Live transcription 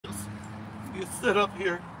get set up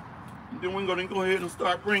here, and then we're going to go ahead and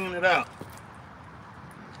start bringing it out.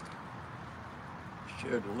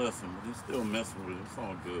 Shared the lesson, but he's still messing with it. It's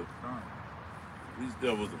all good. These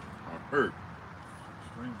devils are hurt.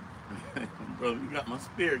 Brother, you got my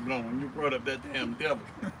spirit going when you brought up that damn devil.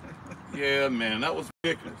 Yeah, man, that was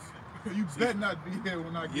ridiculous. You better not be here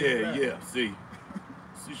when I get back. Yeah. See,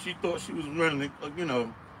 she thought she was running, you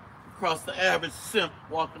know, across the average simp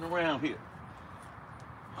walking around here.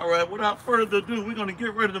 All right, without further ado, we're going to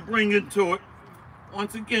get ready to bring into it.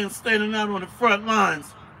 Once again, standing out on the front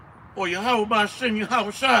lines for Yahweh B'Shem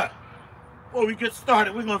Yahweh Shai. Before we get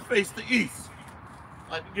started, we're going to face the east.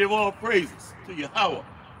 I'd like to give all praises to Yahweh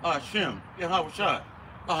B'Shem Yahweh Shai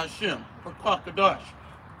B'Shem Kadash.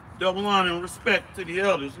 Double honor and respect to the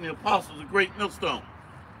elders and the apostles of Great Millstone.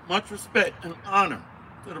 Much respect and honor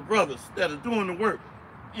to the brothers that are doing the work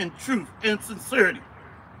in truth and sincerity,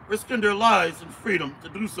 risking their lives and freedom to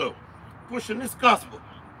do so, pushing this gospel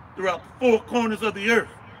throughout the four corners of the earth.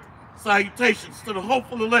 Salutations to the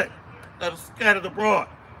hopeful elect that are scattered abroad.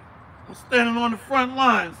 We're standing on the front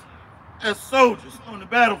lines as soldiers on the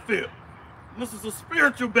battlefield. And this is a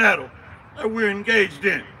spiritual battle that we're engaged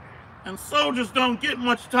in. And soldiers don't get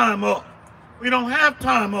much time off. We don't have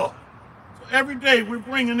time off. So every day we're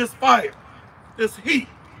bringing this fire, this heat.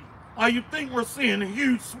 Why you think we're seeing a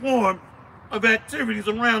huge swarm of activities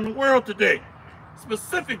around the world today,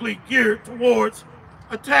 specifically geared towards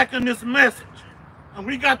attacking this message. And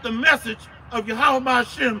we got the message of Yahweh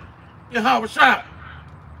B'Shem Yahweh Shai.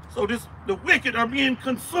 So the wicked are being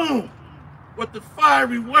consumed with the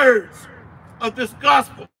fiery words of this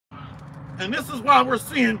gospel. And this is why we're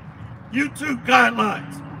seeing YouTube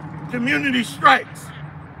guidelines, community strikes,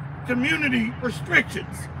 community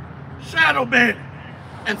restrictions, shadow banning,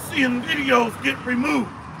 and seeing videos get removed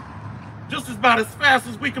just about as fast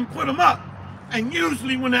as we can put them up. And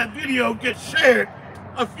usually when that video gets shared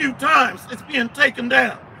a few times, it's being taken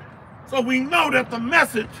down. So we know that the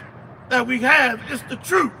message that we have is the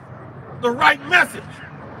truth, the right message,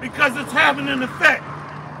 because it's having an effect.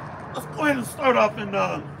 Let's go ahead and start off in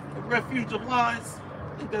the Refuge of Lies.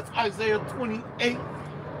 I think that's Isaiah 28.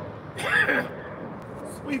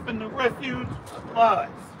 Sweeping the refuge of lies.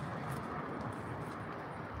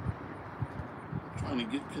 Trying to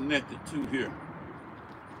get connected to here.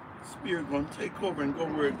 Spirit gonna take over and go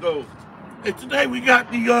where it goes. Hey, today we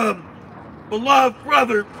got the beloved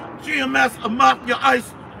brother GMS Amakya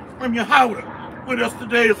Ice from Yahweh with us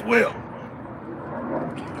today as well.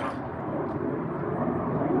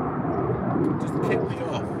 Just kick me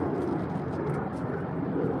off.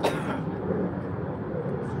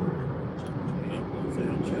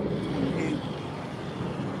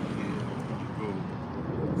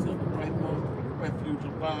 Refuge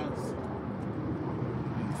of lies.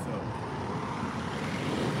 And so,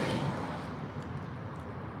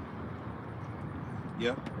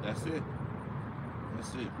 yep, that's it.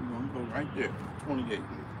 That's it. We're gonna go right there. 28.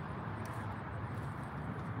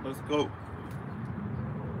 Let's go.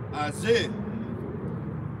 Isaiah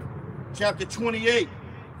chapter 28,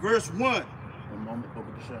 verse 1. One moment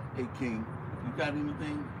over the shot. Hey King, you got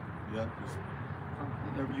anything? Yeah, just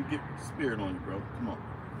whenever you get spirit on you, bro. Come on.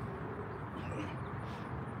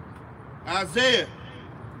 Isaiah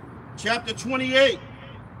chapter 28,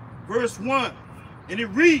 verse 1. And it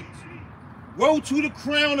reads, woe to the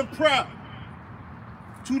crown of pride,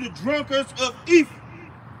 to the drunkards of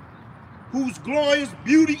Ephraim, whose glorious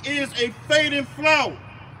beauty is a fading flower,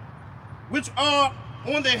 which are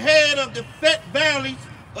on the head of the fat valleys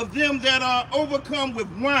of them that are overcome with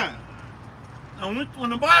wine. Now,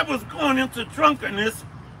 when the Bible is going into drunkenness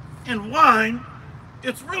and wine,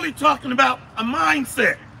 it's really talking about a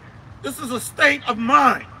mindset. This is a state of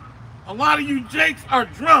mind. A lot of you jakes are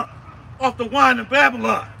drunk off the wine of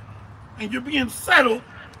Babylon, and you're being settled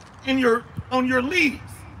in on your leads.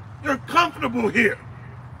 You're comfortable here.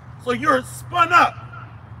 So you're spun up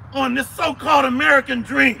on this so-called American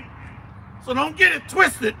dream. So don't get it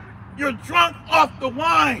twisted. You're drunk off the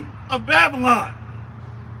wine of Babylon.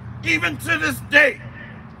 Even to this day.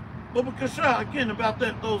 Baba Kasha, again, about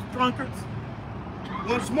those drunkards.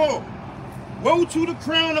 Once more. Woe to the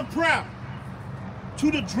crown of pride,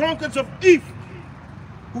 to the drunkards of Ephraim,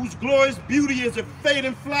 whose glorious beauty is a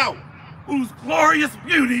fading flower. Whose glorious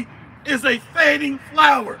beauty is a fading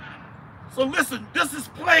flower. So listen, this is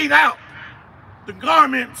played out. The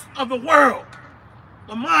garments of the world.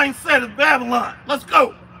 The mindset of Babylon. Let's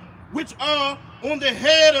go. Which are on the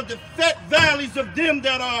head of the fat valleys of them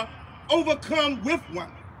that are overcome with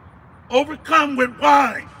wine. Overcome with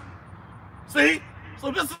wine. See?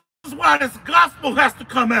 So this is why this gospel has to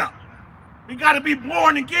come out. We got to be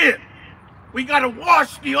born again. We got to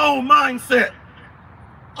wash the old mindset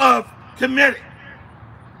of Kemetic,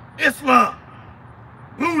 Islam,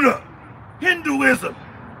 Buddha, Hinduism,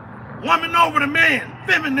 woman over the man,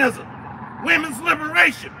 feminism, women's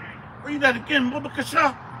liberation. Read that again,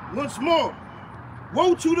 Mubakasha. Once more.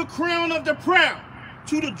 Woe to the crown of the proud,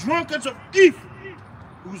 to the drunkards of Ephraim,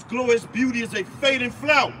 whose glorious beauty is a fading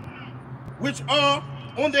flower, which are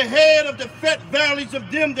on the head of the fat valleys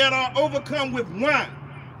of them that are overcome with wine.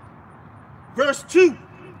 Verse 2,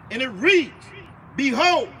 and it reads,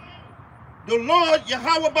 Behold, the Lord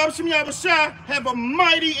Yahweh Babashim Yahushua have a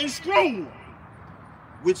mighty and strong one,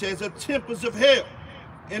 which has a tempest of hell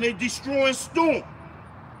and a destroying storm,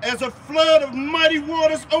 as a flood of mighty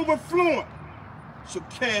waters overflowing, shall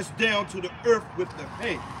cast down to the earth with the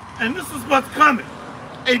hand. And this is what's coming,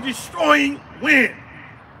 a destroying wind.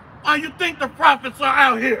 Why you think the prophets are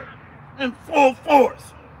out here in full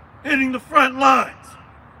force, hitting the front lines?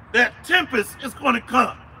 That tempest is going to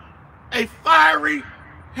come, a fiery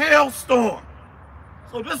hailstorm.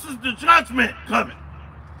 So this is the judgment coming.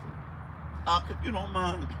 If you don't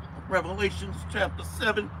mind, Revelations chapter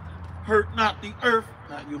 7, hurt not the earth.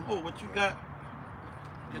 Now you know what you got.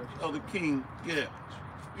 Get the other king, yeah.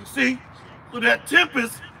 You see? So that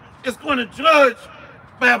tempest is going to judge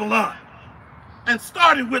Babylon. And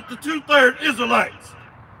starting with the 2/3 Israelites.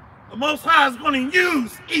 The Most High is going to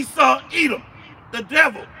use Esau, Edom, the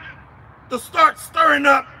devil, to start stirring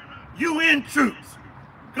up UN troops,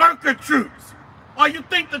 Gurkha troops. Or you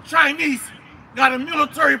think the Chinese got a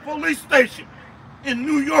military police station in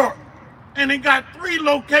New York, and they got 3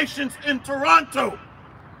 locations in Toronto.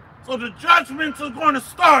 So the judgments are going to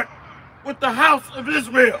start with the house of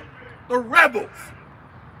Israel, the rebels.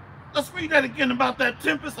 Let's read that again about that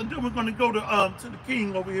tempest, and then we're going to go to the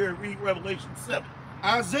king over here and read Revelation 7.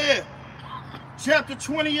 Isaiah chapter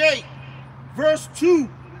 28, verse 2,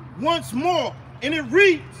 once more, and it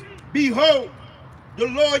reads, Behold, the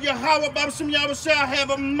Lord Yahweh Babashim Yahushua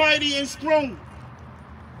have a mighty and strong,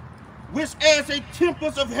 which as a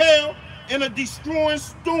tempest of hell and a destroying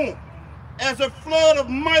storm, as a flood of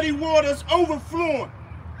mighty waters overflowing,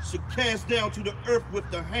 should cast down to the earth with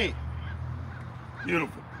the hand.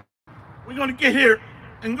 Beautiful. We're going to get here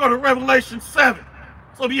and go to Revelation 7.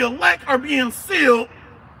 So the elect are being sealed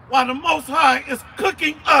while the Most High is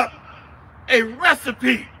cooking up a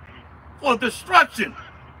recipe for destruction.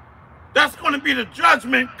 That's going to be the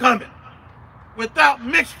judgment coming. Without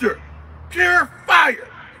mixture, pure fire.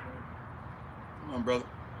 Come on, brother.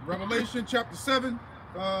 Revelation chapter 7,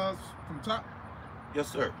 from top.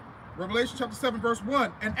 Yes, sir. Revelation chapter 7, verse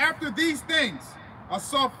 1. And after these things, I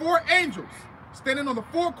saw 4 angels standing on the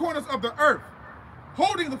 4 corners of the earth,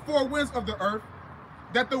 holding the 4 winds of the earth,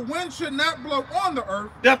 that the wind should not blow on the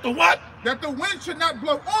earth. That the what? That the wind should not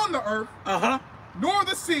blow on the earth, nor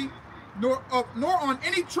the sea, nor on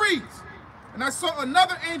any trees. And I saw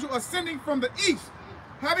another angel ascending from the east,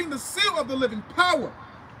 having the seal of the living power.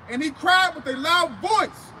 And he cried with a loud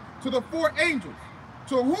voice to the 4 angels,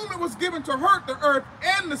 to whom it was given to hurt the earth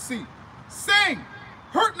and the sea, saying,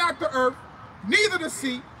 Hurt not the earth, neither the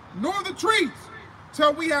sea, nor the trees,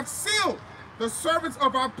 till we have sealed the servants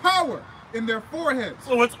of our power in their foreheads.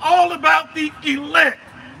 So it's all about the elect.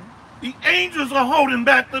 The angels are holding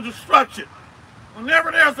back the destruction.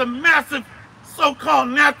 Whenever there's a massive so-called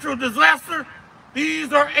natural disaster,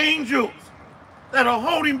 these are angels that are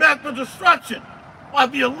holding back the destruction while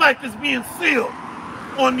the elect is being sealed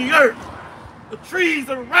on the earth. The trees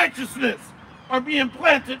of righteousness are being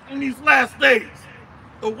planted in these last days.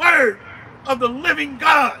 The word of the living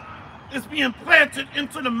God is being planted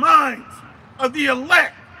into the minds of the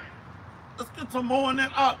elect. Let's get some more on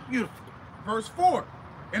that out. Beautiful. Verse 4.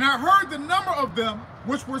 And I heard the number of them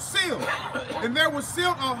which were sealed, and there were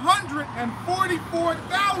sealed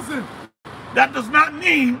 144,000. That does not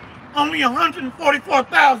mean only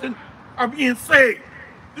 144,000 are being saved.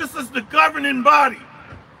 This is the governing body.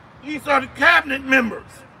 These are the cabinet members.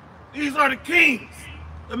 These are the kings,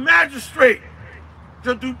 the magistrate,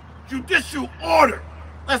 the judicial order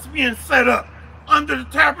that's being set up under the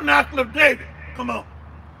tabernacle of David. Come on.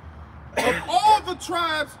 Of all the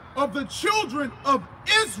tribes of the children of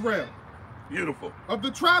Israel. Beautiful. Of the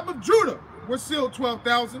tribe of Judah were sealed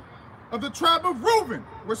 12,000. Of the tribe of Reuben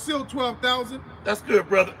were sealed 12,000. That's good,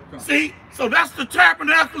 brother. See? So that's the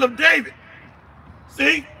tabernacle of David.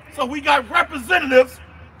 See? So we got representatives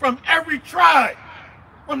from every tribe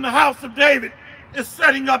from the house of David is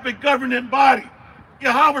setting up a governing body.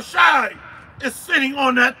 Yahweh Shai is sitting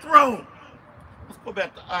on that throne. Let's go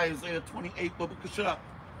back to Isaiah 28, Babakasha.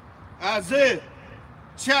 Isaiah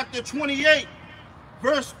chapter 28,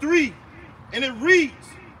 verse 3, and it reads,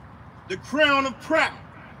 The crown of pride,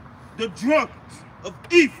 the drunkards of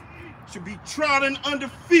Ephraim should be trodden under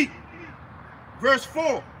feet. Verse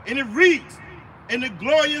 4, and it reads, and the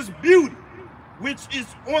glorious beauty which is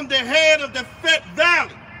on the head of the fat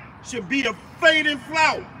valley should be the fading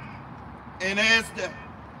flower, and as the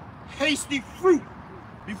hasty fruit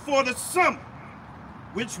before the summer,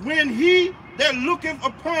 which when he that looketh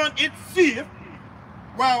upon it seeth,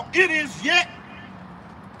 while it is yet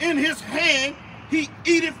in his hand, he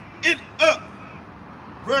eateth it up.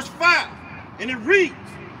 Verse 5, and it reads,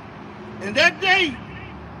 and that day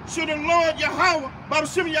should the Lord Yahweh,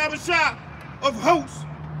 Ba'ashem Yahushua of hosts,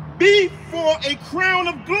 be for a crown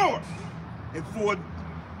of glory, and for a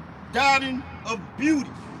diadem of beauty.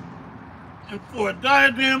 And for a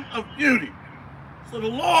diadem of beauty. So the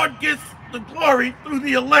Lord gets the glory through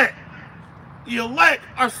the elect. The elect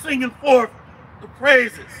are singing forth the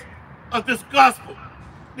praises of this gospel.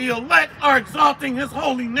 The elect are exalting his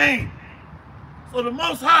holy name. So the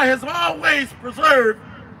Most High has always preserved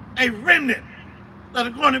a remnant that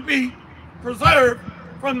are going to be preserved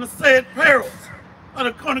from the said perils that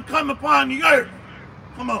are going to come upon the earth.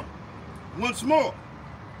 Come on. Once more,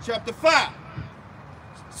 chapter 5,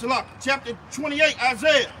 chapter 28,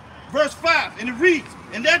 Isaiah, verse 5, and it reads,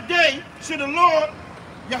 and that day should the Lord,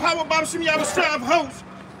 Yahweh Ba'ashem Yahushua of hosts,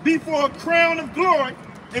 be for a crown of glory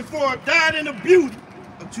and for a diadem of beauty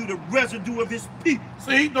unto the residue of his people.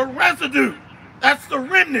 See, the residue, that's the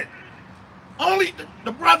remnant. Only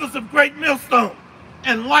the brothers of Great Millstone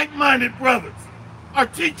and like-minded brothers are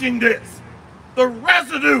teaching this. The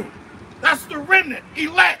residue, that's the remnant,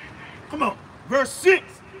 elect. Come on. Verse 6,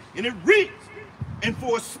 and it reads, and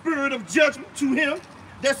for a spirit of judgment to him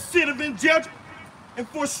that sitteth in judgment, and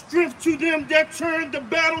for strength to them that turn the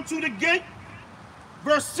battle to the gate.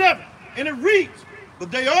 Verse 7, and it reads,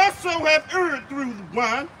 but they also have erred through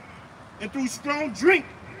wine, and through strong drink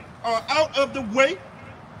are out of the way.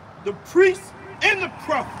 The priests and the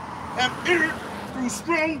prophet have erred through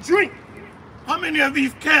strong drink. How many of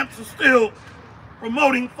these camps are still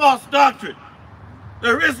promoting false doctrine?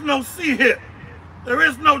 There is no C-hip. There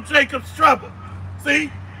is no Jacob's trouble.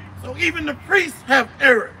 See? So even the priests have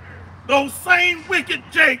erred. Those same wicked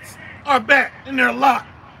Jakes are back in their lot.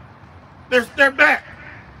 They're back.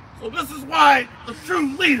 So this is why the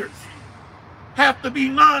true leaders have to be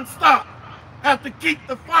non-stop, have to keep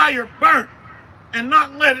the fire burnt and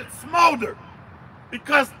not let it smolder.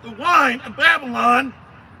 Because the wine of Babylon,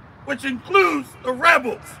 which includes the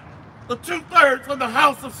rebels, the 2/3 of the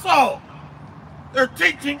house of Saul, they're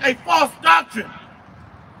teaching a false doctrine.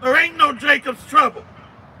 There ain't no Jacob's trouble.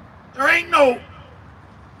 There ain't no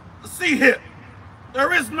C-hip.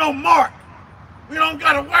 There is no mark. We don't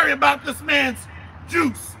got to worry about this man's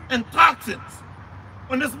juice and toxins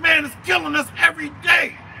when this man is killing us every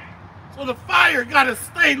day. So the fire got to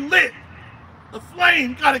stay lit. The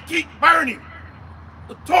flame got to keep burning.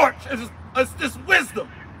 The torch is this wisdom.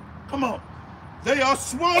 Come on. They are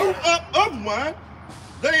swallowed up of wine.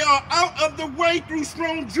 They are out of the way through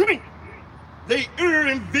strong drink. They err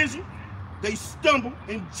in vision. They stumble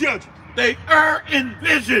in judgment. They err in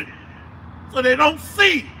vision. So they don't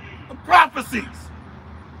see the prophecies.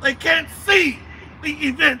 They can't see the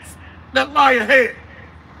events that lie ahead.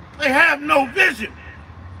 They have no vision.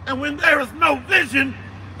 And when there is no vision,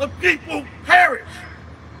 the people perish.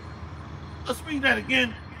 Let's read that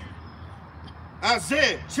again.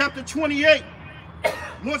 Isaiah chapter 28,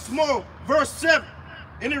 once more, verse 7,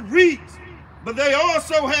 and it reads, but they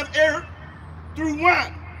also have erred through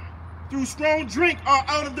wine, through strong drink are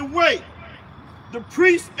out of the way. The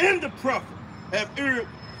priest and the prophet have erred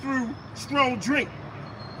through strong drink.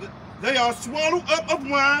 They are swallowed up of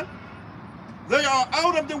wine. They are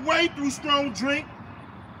out of the way through strong drink.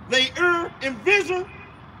 They err in vision.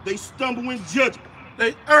 They stumble in judgment.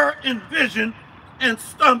 They err in vision and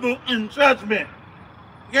stumble in judgment.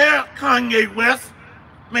 Yeah, Kanye West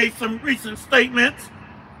made some recent statements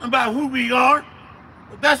about who we are,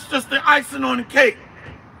 but that's just the icing on the cake.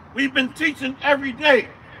 We've been teaching every day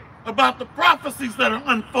about the prophecies that are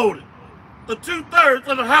unfolded. The 2/3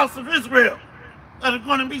 of the house of Israel that are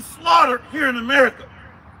going to be slaughtered here in America.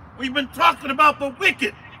 We've been talking about the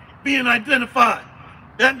wicked being identified.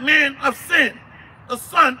 That man of sin, the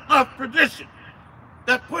son of perdition,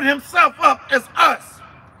 that put himself up as us,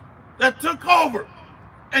 that took over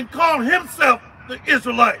and called himself the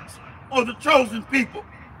Israelites or the chosen people.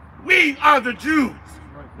 We are the Jews.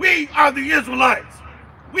 We are the Israelites.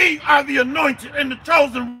 We are the anointed and the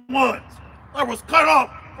chosen ones that was cut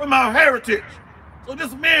off from our heritage. So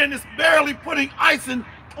this man is barely putting icing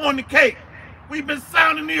on the cake. We've been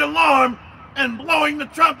sounding the alarm and blowing the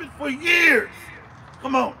trumpet for years.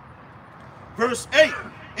 Come on. Verse 8,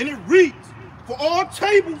 and it reads, for all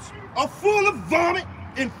tables are full of vomit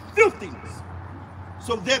and filthiness,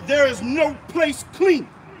 so that there is no place clean.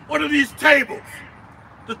 What are these tables?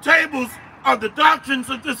 The tables are the doctrines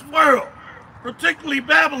of this world, particularly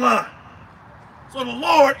Babylon. So the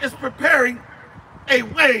Lord is preparing a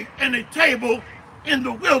way and a table in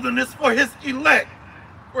the wilderness for his elect,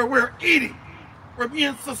 where we're eating, we're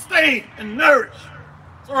being sustained and nourished.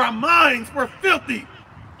 So our minds were filthy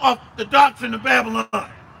off the doctrine of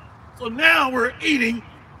Babylon. So now we're eating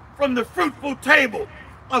from the fruitful table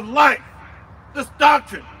of life, this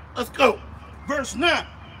doctrine. Let's go. Verse 9,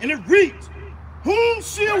 and it reads, whom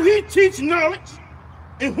shall he teach knowledge,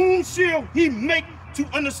 and whom shall he make to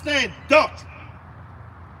understand doctrine?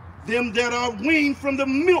 Them that are weaned from the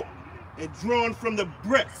milk and drawn from the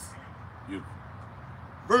breast.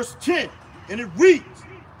 Verse 10, and it reads,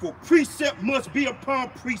 for precept must be upon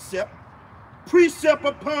precept, precept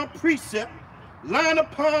upon precept, line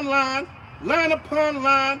upon line, line upon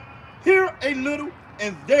line, here a little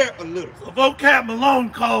and there a little. So Vocab Malone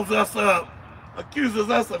calls us accuses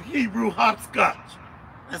us of Hebrew hopscotch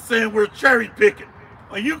and saying we're cherry picking.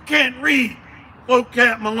 Well, you can't read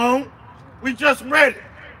Vocab Malone. We just read it.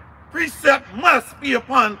 Precept must be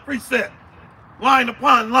upon precept, line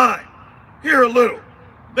upon line, here a little,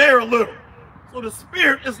 there a little. So the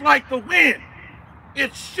Spirit is like the wind.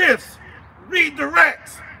 It shifts,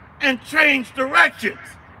 redirects, and changes directions.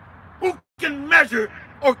 Who can measure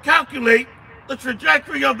or calculate the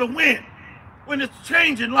trajectory of the wind when it's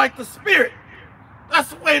changing like the Spirit?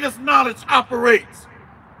 That's the way this knowledge operates.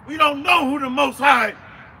 We don't know who the Most High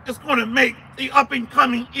is going to make the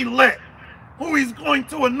up-and-coming elect, who he's going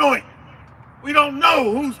to anoint. We don't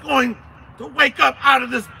know who's going to wake up out of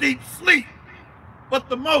this deep sleep. But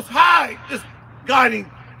the Most High is guiding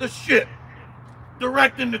the ship,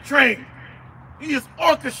 directing the train. He is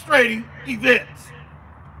orchestrating events.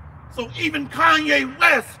 So even Kanye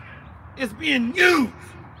West is being used.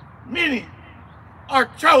 Many are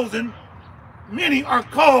chosen, many are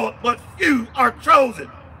called, but few are chosen.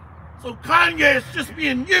 So Kanye is just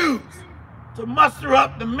being used to muster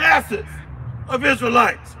up the masses of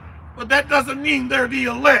Israelites. But that doesn't mean they're the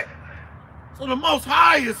elect. So the Most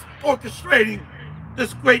High is orchestrating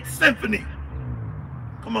this great symphony.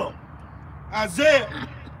 Come on. Isaiah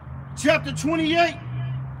chapter 28,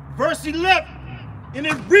 verse 11, and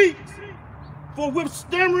it reads, for with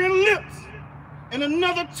stammering lips and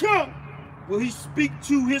another tongue will he speak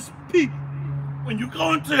to his people. When you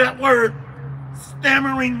go into that word,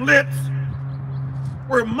 stammering lips,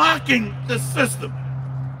 we're mocking the system.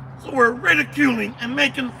 So we're ridiculing and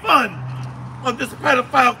making fun of this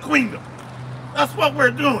pedophile queendom. That's what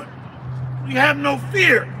we're doing. We have no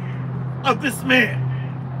fear of this man.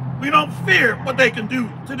 We don't fear what they can do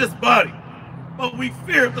to this body, but we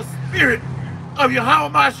fear the spirit of Yahweh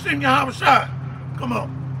Hashem Yahweh Shai. Come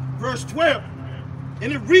on. Verse 12,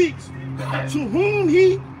 and it reads, to whom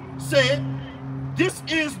he said, this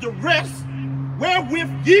is the rest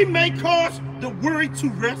wherewith ye may cause the weary to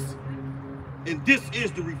rest, and this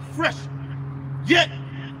is the refreshing. Yet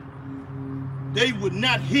they would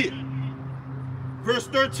not hear. Verse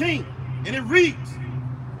 13, and it reads,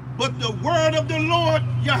 but the word of the Lord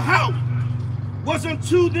Yahweh was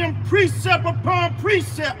unto them precept upon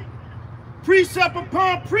precept, precept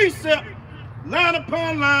upon precept, line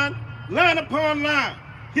upon line, line upon line,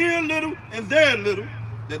 here a little and there a little,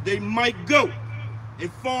 that they might go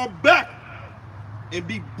and fall back and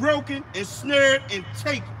be broken and snared and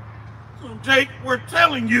taken. So Jake, we're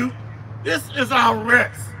telling you, this is our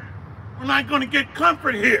rest. We're not going to get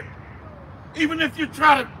comfort here. Even if you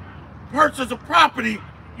try to purchase a property,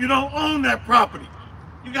 you don't own that property.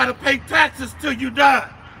 You got to pay taxes till you die.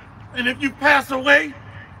 And if you pass away,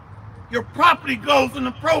 your property goes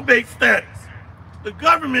into probate status. The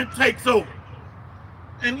government takes over.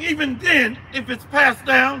 And even then, if it's passed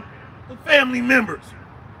down to family members,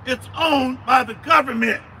 it's owned by the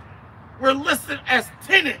government. We're listed as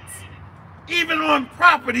tenants, even on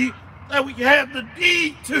property that we have the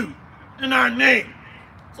deed to in our name.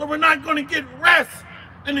 So we're not going to get rest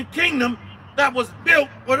in a kingdom that was built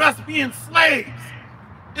with us being slaves.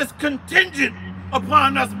 It's contingent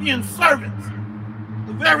upon us being servants.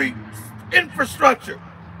 The very infrastructure,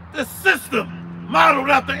 the system modeled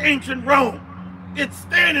after ancient Rome, it's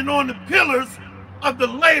standing on the pillars of the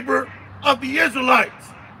labor of the Israelites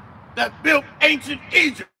that built ancient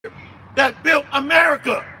Egypt, that built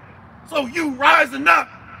America. So you rising up,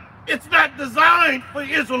 it's not designed for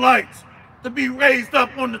Israelites to be raised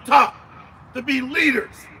up on the top, to be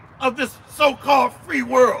leaders of this so-called free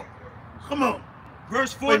world. Come on.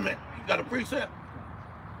 Verse 4. Wait a minute, you got a precept?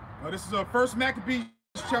 This is 1 Maccabees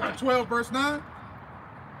chapter 12, verse 9.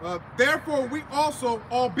 Therefore, we also,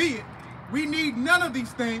 albeit, we need none of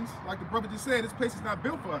these things. Like the brother just said, this place is not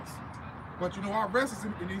built for us. But you know, our rest is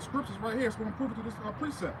in these scriptures right here. It's going to prove it to this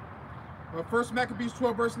precept. 1 Maccabees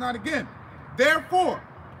 12, verse 9 again. Therefore,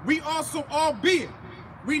 we also, albeit,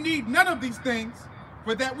 we need none of these things,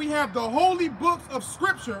 for that we have the holy books of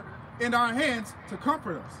Scripture in our hands to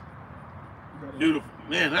comfort us. Beautiful.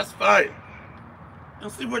 Man, that's fire.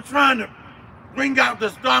 And see, we're trying to bring out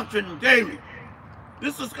this doctrine daily.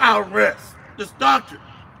 This is our rest, this doctrine.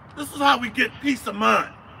 This is how we get peace of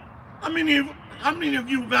mind. How many of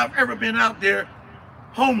you have ever been out there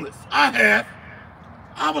homeless? I have.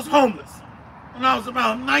 I was homeless when I was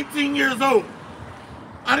about 19 years old.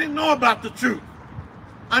 I didn't know about the truth.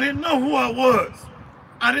 I didn't know who I was.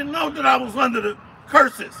 I didn't know that I was under the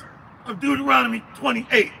curses of Deuteronomy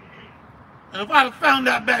 28. And if I'd have found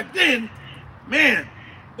out back then, man,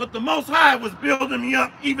 but the Most High was building me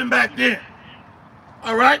up even back then.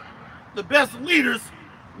 All right? The best leaders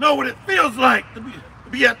know what it feels like to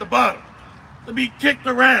be at the bottom, to be kicked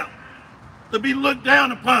around, to be looked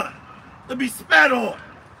down upon, to be spat on.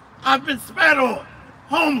 I've been spat on,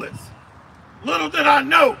 homeless. Little did I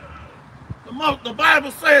know, the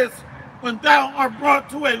Bible says, when thou art brought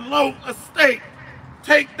to a low estate,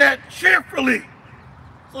 take that cheerfully.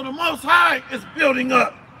 So the Most High is building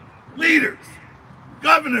up leaders,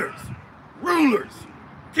 governors, rulers,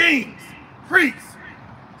 kings, priests.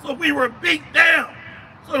 So we were beat down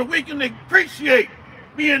so that we can appreciate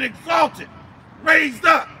being exalted, raised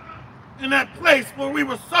up in that place where we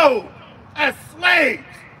were sold as slaves.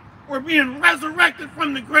 We're being resurrected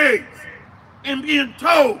from the graves and being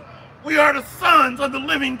told we are the sons of the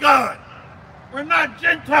living God. We're not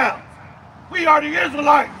Gentiles. We are the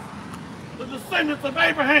Israelites, the descendants of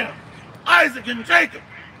Abraham, Isaac, and Jacob.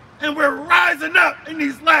 And we're rising up in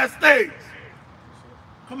these last days.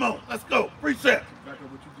 Come on, let's go. Precept. Back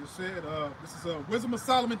up what you just said. This is Wisdom of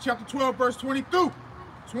Solomon, chapter 12, verse 22.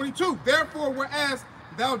 Therefore, whereas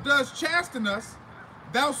thou dost chasten us,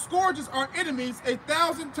 thou scourges our enemies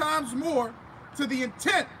 1,000 times more, to the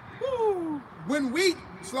intent. When we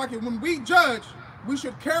judge, we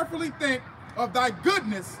should carefully think of thy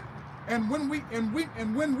goodness, and when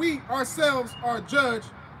we ourselves are judged,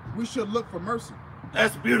 we should look for mercy.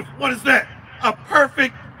 That's beautiful. What is that? A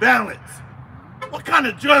perfect balance. What kind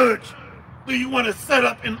of judge do you want to set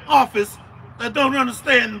up in office that don't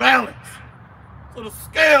understand balance? So the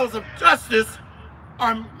scales of justice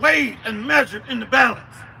are weighed and measured in the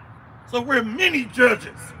balance. So we're many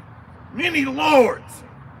judges, many lords.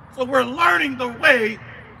 So we're learning the way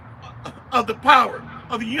of the power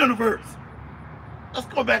of the universe. Let's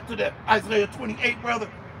go back to that Isaiah 28, brother.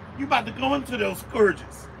 You about to go into those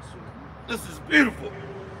scourges. This is beautiful.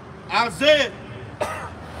 Isaiah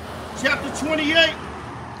chapter 28,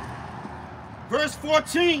 verse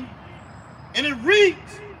 14. And it reads,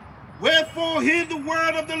 wherefore hear the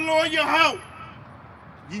word of the Lord Yahweh,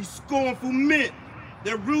 ye scornful men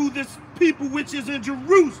that rule this people which is in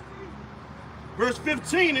Jerusalem. Verse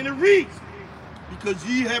 15, and it reads, because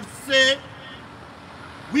ye have said,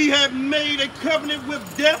 we have made a covenant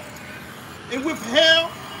with death and with hell.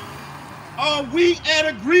 Are we at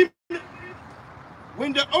agreement?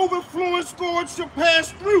 When the overflowing scourge shall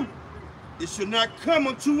pass through, it shall not come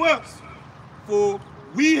unto us. For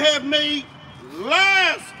we have made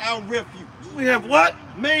lies our refuge. We have what?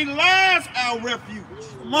 Made lies our refuge.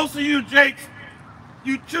 Most of you, Jakes,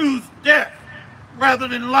 you choose death rather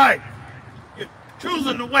than life. You're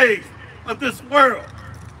choosing the ways of this world.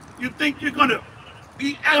 You think you're going to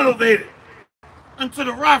be elevated into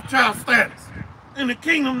the Rothschild status in the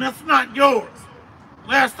kingdom that's not yours.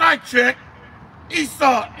 Last I checked,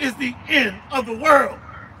 Esau is the end of the world.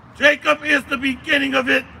 Jacob is the beginning of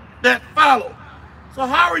it that followed. So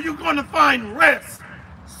how are you going to find rest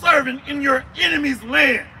serving in your enemy's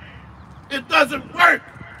land? It doesn't work.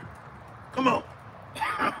 Come on.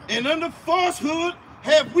 And under falsehood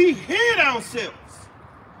have we hid ourselves.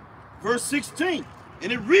 Verse 16,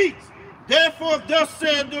 and it reads, therefore thus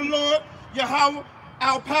said the Lord Yahweh,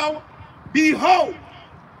 our power, behold,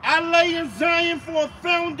 I lay in Zion for a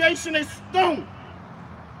foundation, a stone,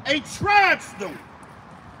 a tried stone,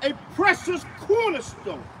 a precious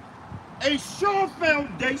cornerstone, a sure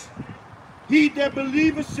foundation. He that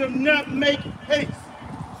believeth shall not make haste.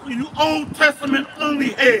 So you Old Testament only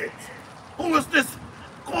heads, who is this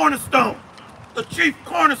cornerstone? The chief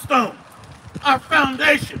cornerstone, our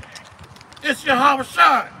foundation. It's Yahweh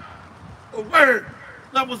Shai, the word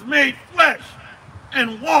that was made flesh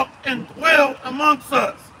and walked and dwelled amongst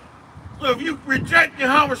us. So if you reject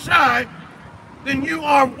Yahweh Shai, then you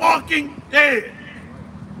are walking dead.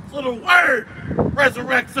 So the word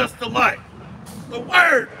resurrects us to life. The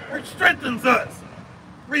word which strengthens us,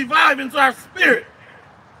 revives our spirit.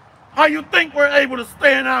 How you think we're able to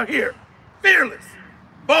stand out here, fearless,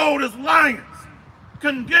 bold as lions,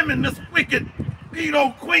 condemning this wicked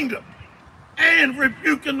pedo queendom and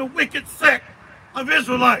rebuking the wicked sect of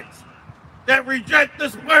Israelites that reject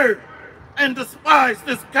this word and despise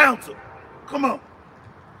this counsel? Come on.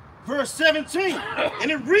 Verse 17,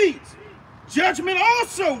 and it reads, judgment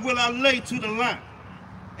also will I lay to the line,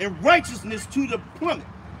 and righteousness to the plummet,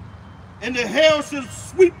 and the hell shall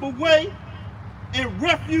sweep away, and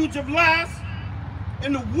refuge of lies,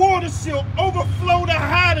 and the waters shall overflow the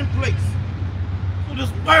hiding place. So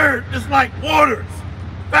this word is like waters,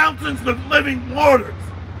 fountains of living waters,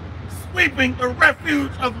 sweeping the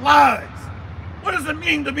refuge of lies. What does it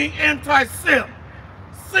mean to be anti-Sem?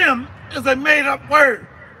 Sem is a made-up word.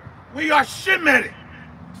 We are Shemitic.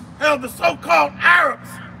 Hell, the so-called Arabs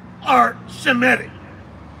are Shemitic.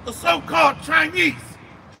 The so-called Chinese,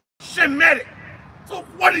 Shemitic. So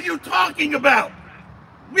what are you talking about?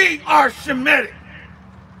 We are Shemitic.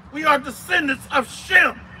 We are descendants of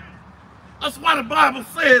Shem. That's why the Bible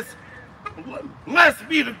says, blessed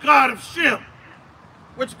be the God of Shem,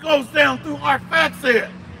 which goes down through our Arphaxad,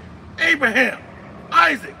 Abraham,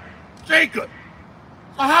 Isaac, Jacob.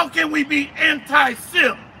 So how can we be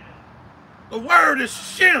anti-Sem? The word is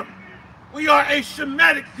Shem. We are a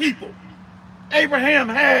Shemitic people. Abraham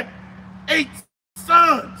had 8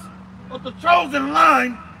 sons, but the chosen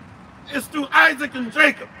line is through Isaac and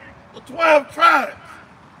Jacob, the 12 tribes.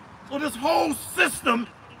 So this whole system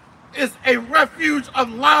is a refuge of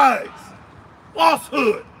lies,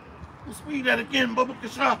 falsehood. Let's read that again, Baba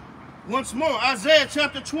Kasha. Once more, Isaiah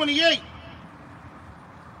chapter 28,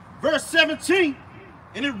 verse 17,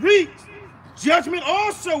 and it reads, judgment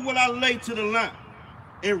also will I lay to the line,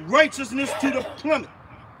 and righteousness to the plummet,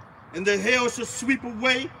 and the hell shall sweep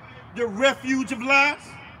away the refuge of lies,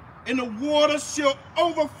 and the waters shall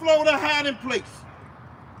overflow the hiding place.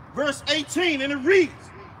 Verse 18, and it reads,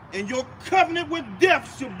 and your covenant with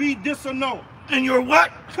death shall be disannulled. And your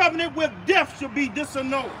what? Covenant with death shall be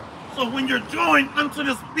disannulled. So when you're joined unto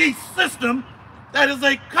this beast system, that is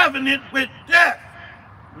a covenant with death,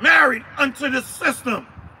 married unto this system.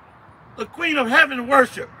 The Queen of Heaven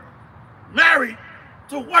worship, married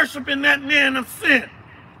to worshiping that man of sin,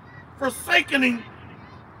 forsaking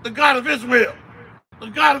the God of Israel, the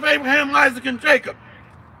God of Abraham, Isaac, and Jacob.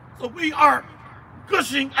 So we are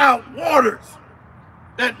gushing out waters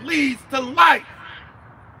that leads to life.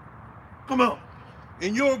 Come on.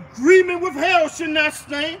 And your agreement with hell shall not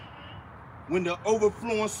stand. When the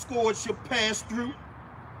overflowing scourge shall pass through,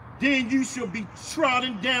 then you shall be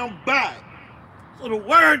trodden down by it. So the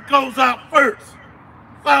word goes out first,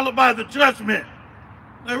 followed by the judgment.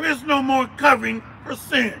 There is no more covering for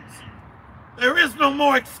sins. There is no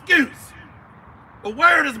more excuse. The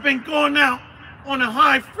word has been going out on a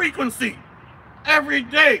high frequency every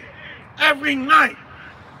day, every night.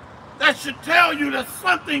 That should tell you that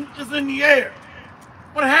something is in the air.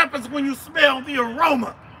 What happens when you smell the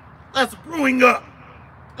aroma that's brewing up?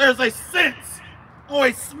 There's a sense or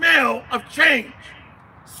a smell of change.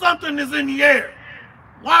 Something is in the air.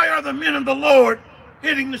 Why are the men of the Lord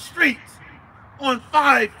hitting the streets on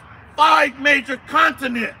five major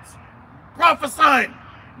continents, prophesying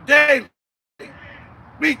daily,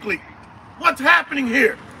 weekly? What's happening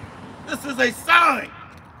here? This is a sign,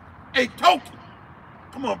 a token.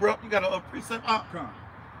 Come on, bro. You got a precept?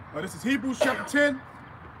 This is Hebrews chapter 10,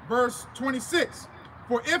 verse 26.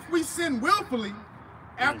 For if we sin willfully,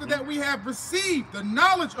 after that we have received the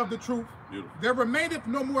knowledge of the truth, there remaineth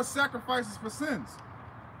no more sacrifices for sins.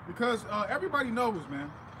 Because everybody knows,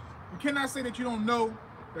 man. You cannot say that you don't know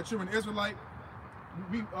that you're an Israelite.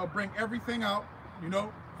 We bring everything out, you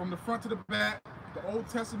know, from the front to the back, the Old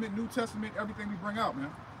Testament, New Testament, everything we bring out,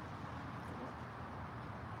 man.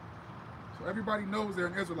 So everybody knows they're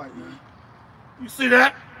an Israelite, man. You see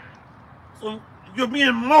that? So you're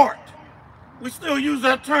being marked. We still use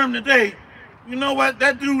that term today. You know what?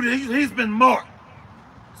 That dude, he's been marked.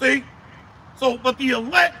 See? So, but the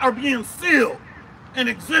elect are being sealed, an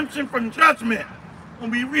exemption from judgment when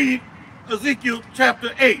we read Ezekiel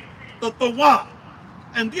chapter 8, the Thawah.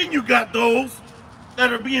 And then you got those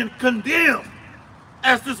that are being condemned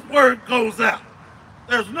as this word goes out.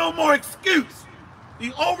 There's no more excuse.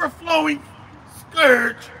 The overflowing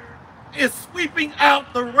scourge is sweeping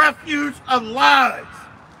out the refuge of lies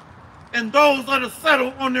and those that are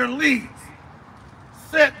settled on their leads,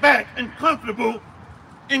 set back and comfortable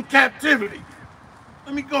in captivity.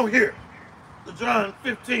 Let me go here to John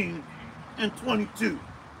 15 and 22.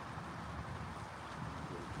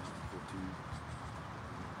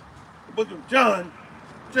 The book of John,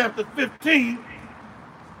 chapter 15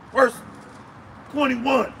 verse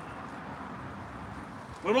 21.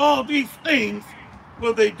 But all these things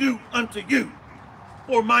will they do unto you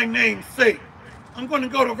for my name's sake. I'm going to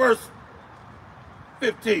go to verse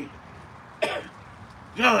 15.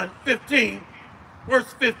 John 15,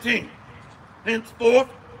 verse 15. Henceforth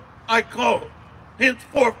I call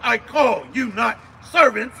you not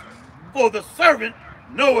servants, for the servant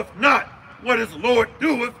knoweth not what his Lord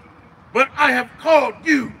doeth, but I have called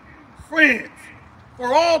you friends.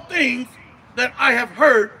 For all things that I have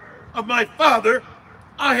heard of my Father,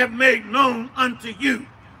 I have made known unto you.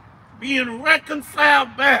 Being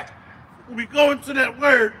reconciled back. We go into that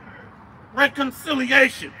word,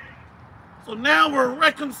 reconciliation. So now we're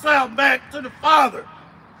reconciled back to the Father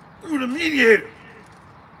through the mediator.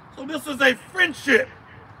 So this is a friendship.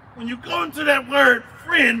 When you go into that word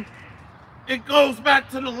friend, it goes back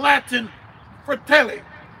to the Latin fratelli,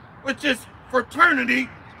 which is fraternity,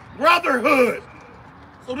 brotherhood.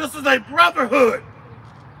 So this is a brotherhood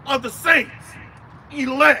of the saints,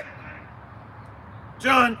 elect.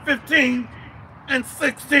 John 15 and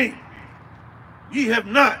 16. Ye have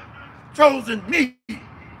not chosen me,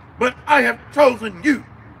 but I have chosen you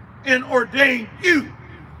and ordained you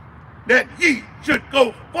that ye should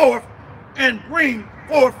go forth and bring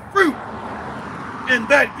forth fruit, and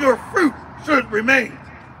that your fruit should remain,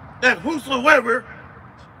 that whatsoever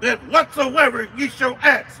ye shall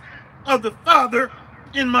ask of the Father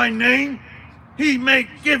in my name, he may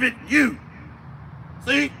give it you.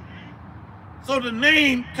 See? So the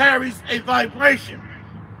name carries a vibration.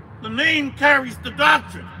 The name carries the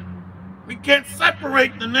doctrine. We can't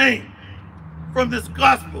separate the name from this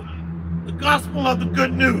gospel, the gospel of the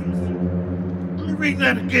good news. Let me read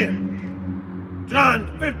that again.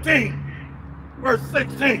 John 15, verse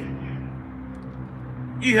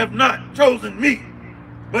 16. Ye have not chosen me,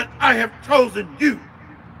 but I have chosen you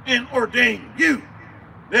and ordained you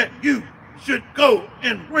that you should go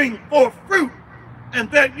and bring forth fruit,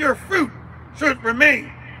 and that your fruit should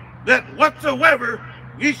remain, that whatsoever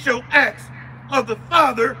ye shall ask of the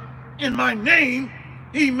Father in my name,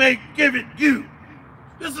 he may give it you.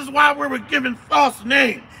 This is why we were given false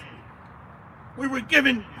names. We were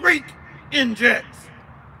given Greek injects,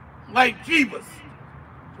 like Jebus,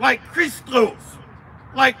 like Christos,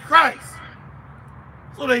 like Christ.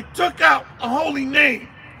 So they took out the holy name.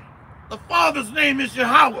 The Father's name is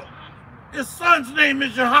Yahweh. His Son's name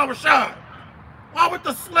is Yahushua. Why would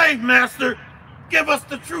the slave master give us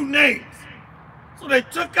the true names? So they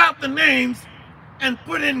took out the names and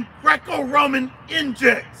put in Greco-Roman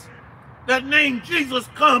injects. That name Jesus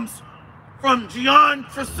comes from Gian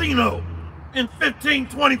Trissino in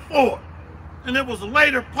 1524, and it was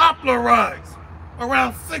later popularized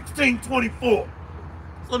around 1624.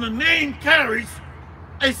 So the name carries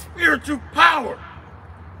a spiritual power.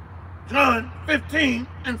 John 15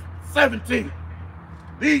 and 17.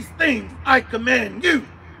 These things I command you,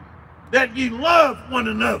 that ye love one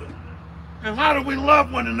another. And how do we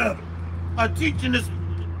love one another? By teaching this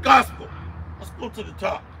gospel. Let's go to the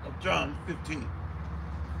top of John 15.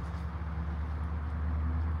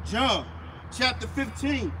 John chapter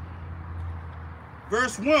 15,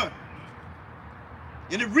 verse 1.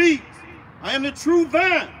 And it reads, I am the true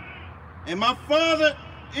vine, and my Father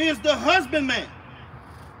is the husbandman.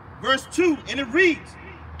 Verse 2, and it reads,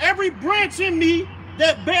 every branch in me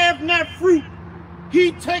that beareth not fruit,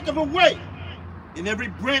 he taketh away. And every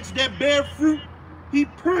branch that beareth fruit, he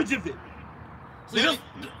purgeth it. See,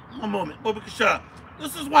 one moment, Bobby Kashab.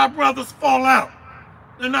 This is why brothers fall out.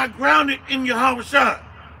 They're not grounded in Yahushua.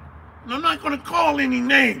 And I'm not going to call any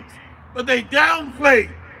names, but they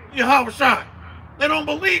downplay Yahushua. They don't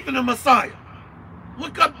believe in the Messiah.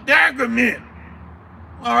 Look up Dagger Men.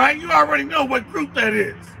 All right, you already know what group that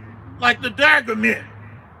is. Like the Dagger Men.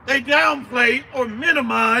 They downplay or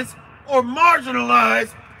minimize or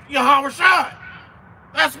marginalize Yahushua.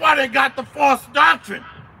 That's why they got the false doctrine.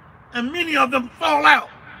 And many of them fall out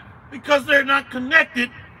because they're not connected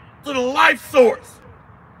to the life source.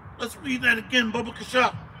 Let's read that again, Bubba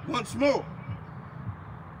Kashab. Once more.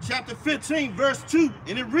 Chapter 15, verse 2,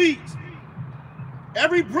 and it reads,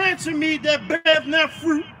 every branch in me that beareth not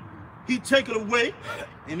fruit, he taketh away,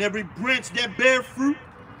 and every branch that beareth fruit,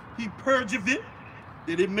 he purgeth it,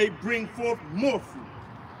 that it may bring forth more fruit.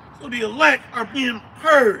 So the elect are being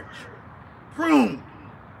purged, pruned,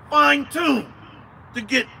 fine-tuned to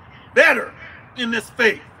get better in this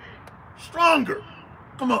faith, stronger.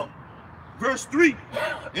 Come on. Verse 3,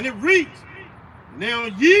 and it reads, now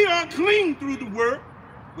ye are clean through the word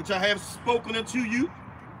which I have spoken unto you.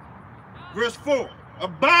 Verse 4,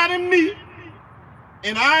 abide in me,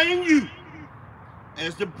 and I in you.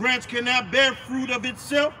 As the branch cannot bear fruit of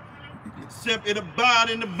itself except it abide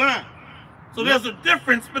in the vine. So there's a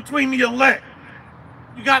difference between the elect.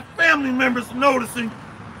 You got family members noticing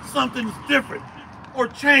something's different or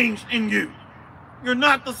changed in you. You're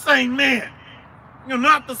not the same man. You're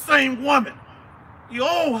not the same woman. The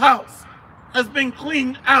old house has been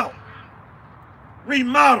cleaned out,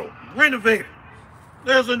 remodeled, renovated.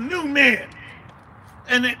 There's a new man,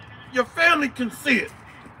 and your family can see it.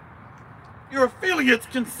 Your affiliates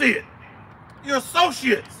can see it. Your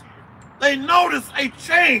associates, they notice a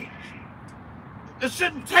change. It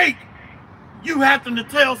shouldn't take you having to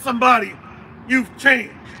tell somebody you've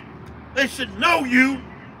changed. They should know you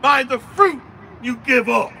by the fruit you give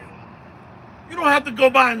off. You don't have to go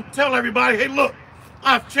by and tell everybody, hey, look,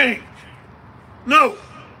 I've changed. No,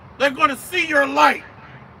 they're going to see your light.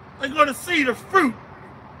 They're going to see the fruit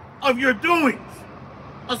of your doings.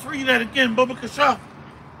 Let's read that again, Baba Kasha.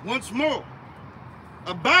 Once more,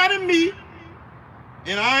 abide in me,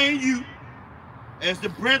 and I in you, as the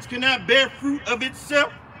branch cannot bear fruit of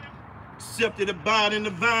itself, except it abide in the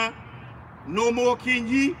vine. No more can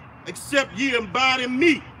ye, except ye abide in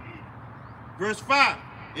me. Verse 5,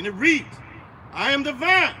 and it reads, I am the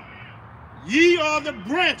vine, ye are the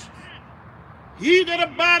branches. He that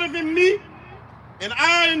abideth in me, and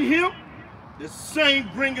I in him, the same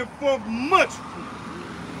bringeth forth much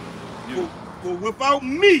fruit. For without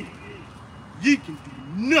me, ye can do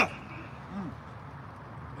nothing.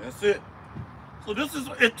 That's it. So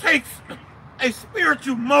it takes a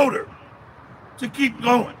spiritual motor to keep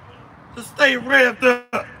going, to stay revved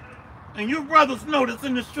up. And you brothers know this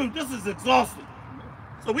in this truth, this is exhausting.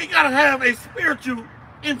 So we gotta have a spiritual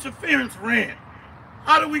interference ran.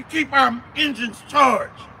 How do we keep our engines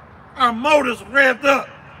charged, our motors revved up?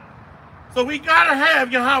 So we gotta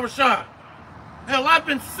have Yahweh Shai. Hell, I've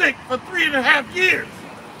been sick for 3.5 years.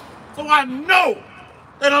 So I know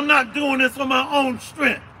that I'm not doing this on my own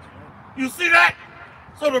strength. You see that?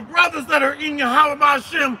 So the brothers that are in Yahweh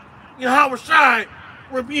Ba'ashem, Yahweh Shai,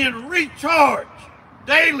 we're being recharged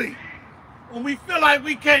daily. When we feel like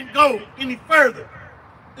we can't go any further,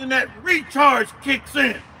 then that recharge kicks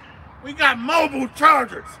in. We got mobile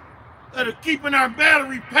chargers that are keeping our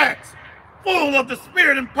battery packs full of the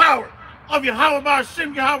spirit and power of Yahweh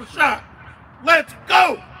Ba'ashem, Yahweh Shai. Let's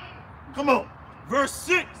go. Come on. Verse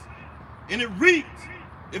 6, and it reads,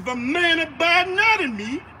 if a man abide not in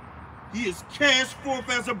me, he is cast forth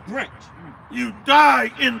as a branch. You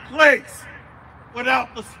die in place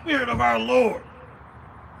without the Spirit of our Lord.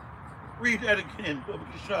 Read that again, Baba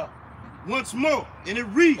Kasha. Once more, and it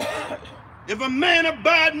reads, if a man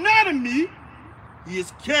abide not in me, he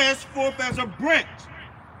is cast forth as a branch,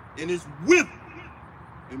 and is withered,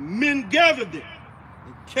 and men gather them,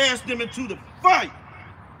 and cast them into the fire,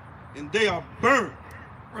 and they are burned.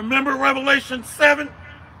 Remember Revelation 7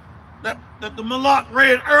 that the Malak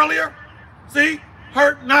read earlier? See,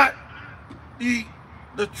 hurt not the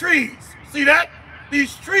trees. See that?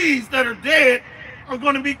 These trees that are dead are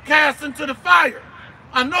going to be cast into the fire.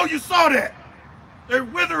 I know you saw that. They're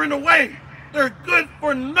withering away. They're good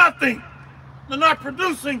for nothing. They're not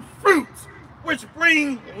producing fruits which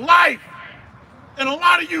bring life. And a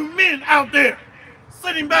lot of you men out there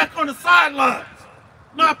sitting back on the sidelines,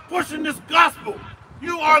 not pushing this gospel.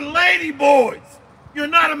 You are lady boys. You're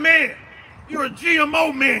not a man. You're a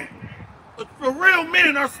GMO man. But the real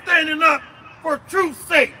men are standing up for truth's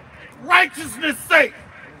sake, righteousness' sake.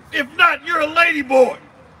 If not, you're a lady boy.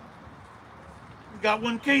 You got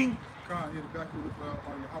one king?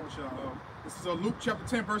 This is Luke chapter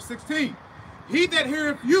 10, verse 16. He that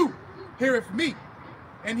heareth you, heareth me.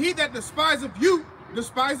 And he that despiseth you,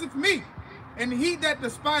 despiseth me. And he that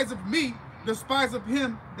despiseth me, despiseth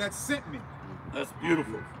him that sent me. That's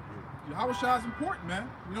beautiful. Yahweh Shai is important, man.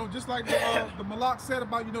 You know, just like the Malak said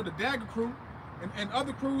about, you know, the Dagger crew and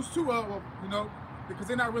other crews too, you know, because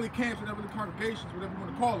they're not really camps, they're not really congregations, whatever you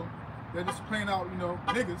want to call them. They're just playing out, you know,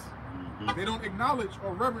 niggas. They don't acknowledge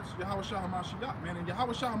or reverence Yahweh Shai HaMashiach, man. And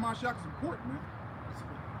Yahweh Shai HaMashiach is important, man.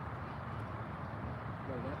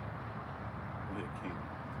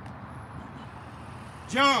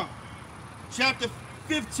 John chapter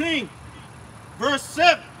 15, verse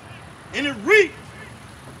 7, and it reads,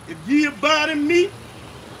 if ye abide in me,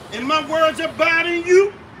 and my words abide in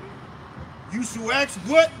you, you shall ask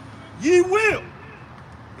what ye will,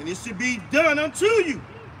 and it shall be done unto you.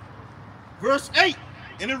 Verse 8,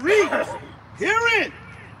 and it reads, herein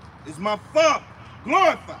is my Father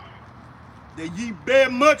glorified, that ye bear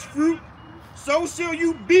much fruit, so shall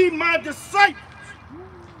you be my disciples.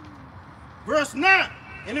 Verse 9,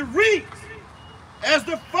 and it reads, as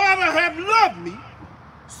the Father hath loved me,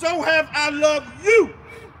 so have I loved you.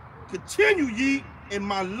 Continue ye in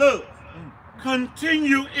my love.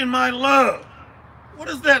 continue in my love. What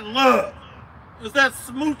is that love? Is that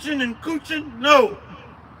smooching and cooching? No.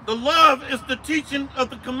 The love is the teaching of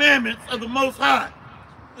the commandments of the Most High.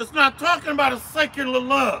 It's not talking about a secular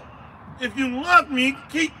love. If you love me,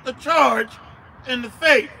 keep the charge and the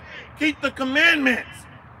faith. Keep the commandments.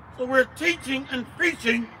 So we're teaching and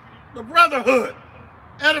preaching the brotherhood,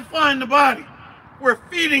 edifying the body. We're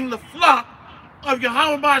feeding the flock of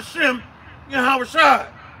Yahweh B'Shem, Yahweh Shai.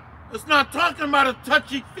 It's not talking about a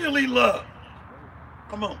touchy-feely love.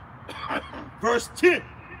 Come on. Verse 10,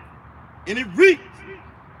 and it reads,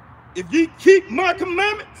 if ye keep my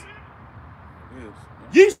commandments,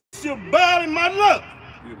 ye shall abide in my love,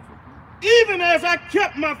 even as I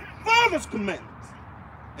kept my Father's commandments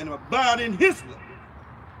and abide in his love.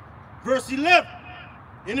 Verse 11,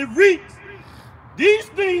 and it reads, these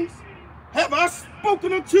things have I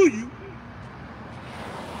spoken unto you,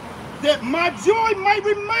 that my joy might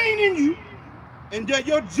remain in you, and that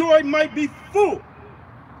your joy might be full.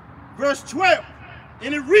 Verse 12,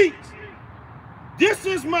 and it reads, this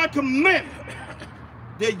is my commandment,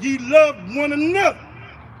 that ye love one another,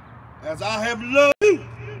 as I have loved you.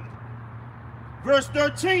 Verse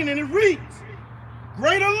 13, and it reads,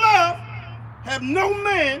 greater love have no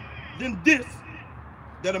man than this,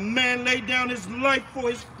 that a man lay down his life for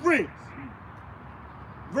his friends.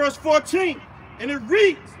 Verse 14, and it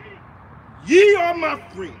reads, ye are my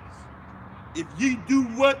friends, if ye do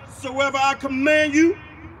whatsoever I command you.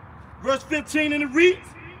 Verse 15, and it reads,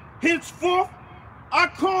 henceforth I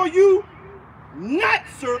call you not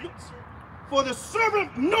servants, for the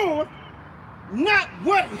servant knoweth not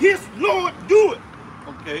what his Lord doeth.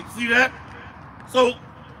 Okay, see that? So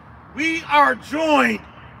we are joined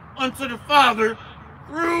unto the Father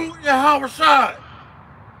through Yahweh Shai.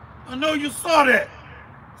 I know you saw that.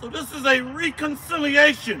 So this is a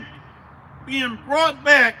reconciliation being brought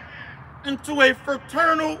back into a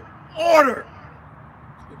fraternal order.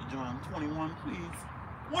 Let's go to John 21, please.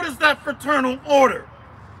 What is that fraternal order?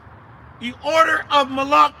 The order of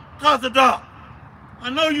Malak Tazadah. I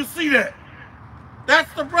know you see that.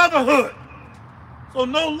 That's the brotherhood. So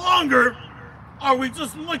no longer are we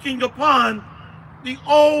just looking upon the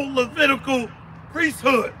old Levitical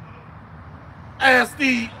priesthood as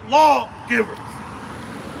the lawgivers.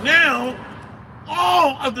 Now,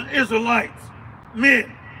 all of the Israelites,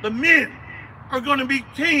 the men, are going to be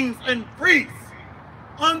kings and priests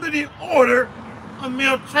under the order of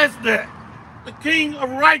Melchizedek, the king of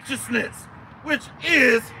righteousness, which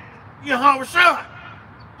is Yahweh Shai.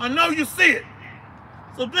 I know you see it.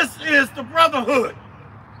 So this is the brotherhood.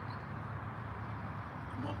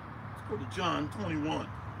 Come on, let's go to John 21.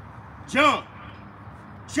 John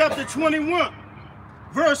chapter 21,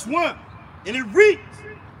 verse 1, and it reads,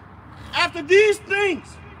 after these things,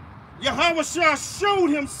 Yahweh Shai showed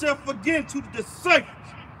himself again to the disciples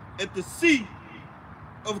at the sea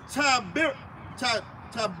of Tiberias.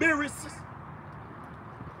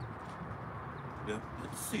 Yep,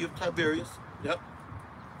 at the sea of Tiberias. Yep.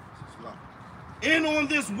 And on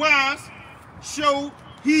this wise showed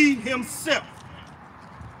he himself.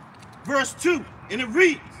 Verse 2, and it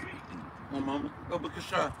reads, one moment,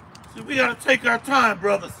 Shai. See, we got to take our time,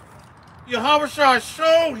 brothers. Yahweh Shai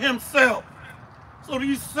showed himself. So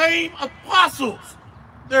these same apostles,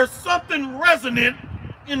 there's something resonant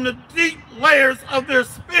in the deep layers of their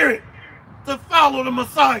spirit to follow the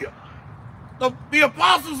Messiah. The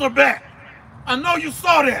apostles are back. I know you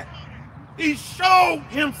saw that. He showed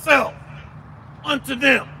himself unto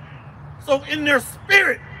them. So in their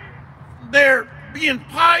spirit, they're being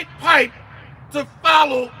piped to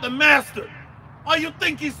follow the master. Why you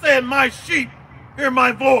think he said, my sheep hear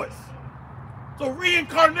my voice? So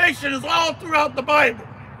reincarnation is all throughout the Bible.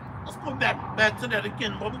 Let's go back to that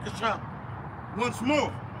again, Shai. Once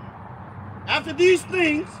more. After these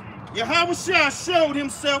things, Yahweh Shai showed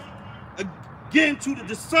himself again to the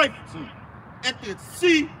disciples at the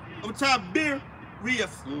sea of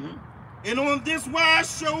Tiberias. And on this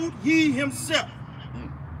wise showed he himself.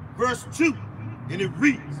 Verse 2, and it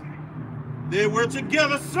reads, there were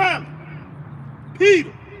together Simon,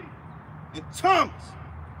 Peter, and Thomas,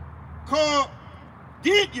 called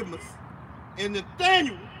Didymus, and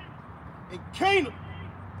Nathanael, and Cana,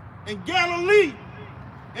 and Galilee,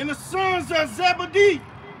 and the sons of Zebedee,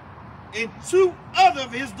 and 2 other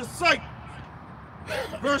of his disciples.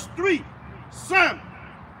 Verse 3, Simon,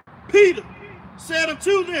 Peter, said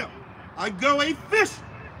unto them, I go a fishing.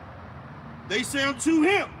 They said unto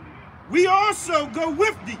him, we also go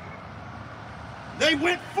with thee. They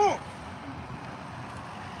went forth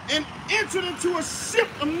and entered into a ship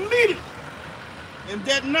immediately, and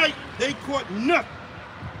that night they caught nothing.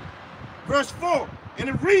 Verse 4, and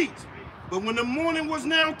it reads, But when the morning was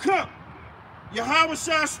now come,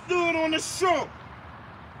 Yahushua stood on the shore,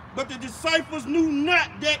 but the disciples knew not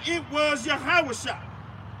that it was Yahushua.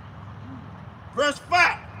 Verse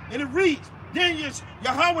 5, and it reads, Then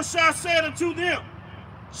Yahushua said unto them,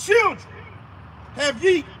 Children, have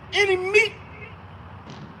ye any meat?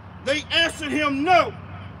 They answered him, No.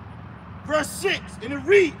 Verse 6, and it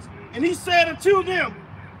reads, And he said unto them,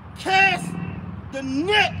 Cast the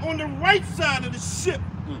net on the right side of the ship,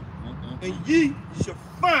 and ye shall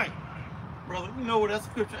find. Brother, you know where that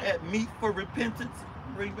scripture at? Meat for repentance.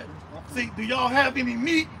 See, do y'all have any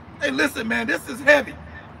meat? Hey, listen, man, this is heavy.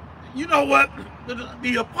 You know what?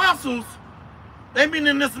 The apostles, they've been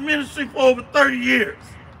in this ministry for over 30 years.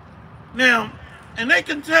 Now, and they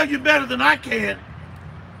can tell you better than I can.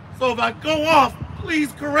 So if I go off,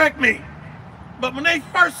 please correct me. But when they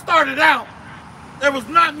first started out, there was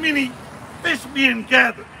not many fish being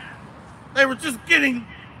gathered. They were just getting,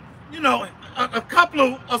 you know, a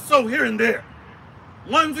couple or so here and there.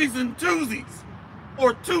 Onesies and twosies,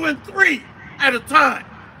 or 2 and 3 at a time.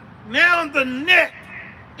 Now the net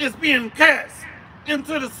is being cast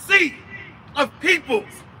into the sea of peoples,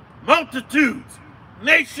 multitudes,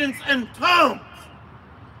 nations, and tongues.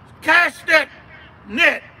 Cast that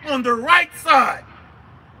net on the right side.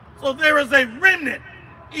 So there is a remnant,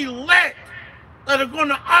 elect, that are going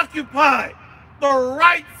to occupy the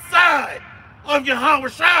right side of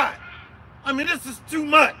Yahushua. I mean, this is too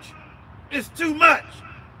much. It's too much.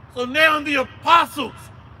 So now the apostles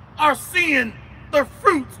are seeing the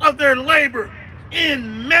fruits of their labor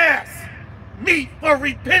in mass. Meat for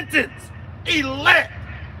repentance. Elect.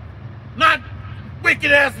 Not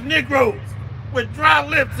wicked-ass Negroes with dry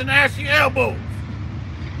lips and ashy elbows.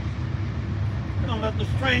 Don't let the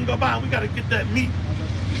train go by. We got to get that meat.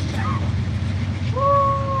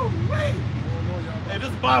 Woo-wee. Hey,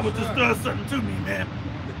 this Bible just does something to me, man.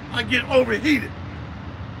 I get overheated.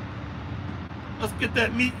 Let's get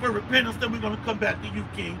that meat for repentance, then we're going to come back to you,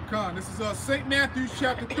 King. Con, this is St. Matthew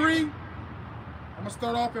chapter 3. I'm going to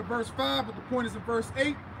start off at verse 5, but the point is in verse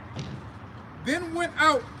 8. Then went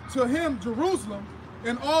out to him Jerusalem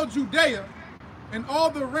and all Judea, and all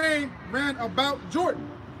the reign ran about Jordan,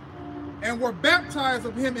 and were baptized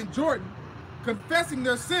of him in Jordan, confessing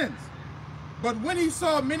their sins. But when he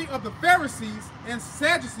saw many of the Pharisees and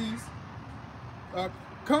Sadducees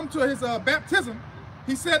come to his baptism,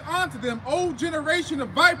 he said unto them, O generation of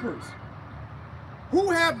vipers, who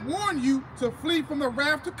have warned you to flee from the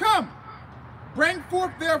wrath to come? Bring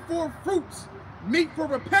forth therefore fruits, meet for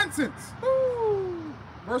repentance. Woo.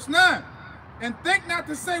 Verse 9, and think not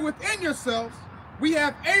to say within yourselves, we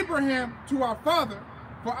have Abraham to our father,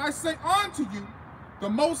 for I say unto you, the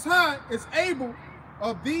Most High is able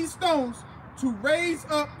of these stones to raise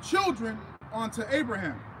up children unto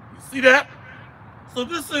Abraham. You see that? So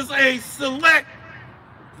this is a select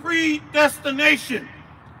predestination.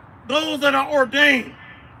 Those that are ordained,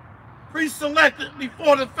 pre-selected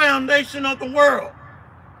before the foundation of the world.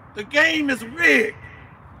 The game is rigged.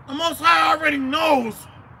 The Most High already knows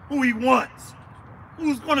who he wants,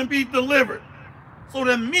 who's going to be delivered. So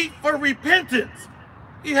the meat for repentance,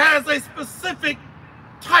 he has a specific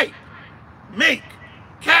type, make,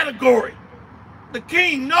 category. The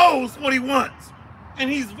king knows what he wants, and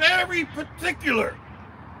he's very particular.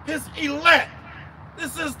 His elect.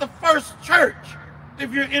 This is the first church,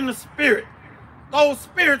 if you're in the spirit. Those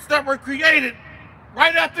spirits that were created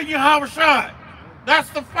right after Yahushua. That's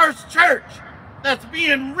the first church that's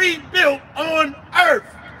being rebuilt on earth.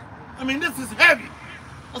 I mean, this is heavy.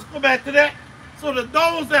 Let's go back to that. So that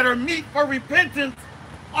those that are meet for repentance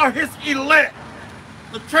are his elect.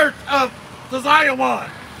 The church of Zion.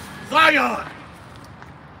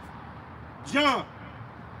 John,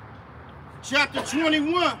 chapter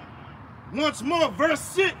 21, once more, verse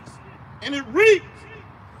 6, and it reads,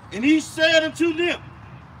 and he said unto them,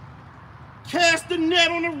 cast the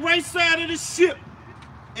net on the right side of the ship,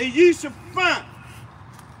 and ye shall find.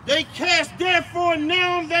 They cast therefore,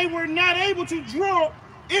 now they were not able to draw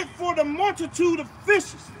it for the multitude of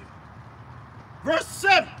fishes. Verse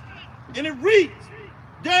 7, and it reads,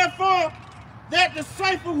 therefore that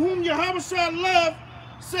disciple whom Yahushua loved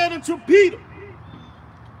said unto Peter,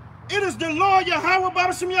 it is the Lord Yahweh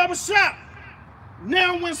Babashim Yahushua.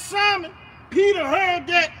 Now when Simon Peter heard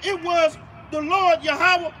that it was the Lord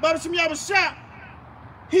Yahweh Babashim Yahushua,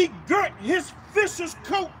 he girt his fisher's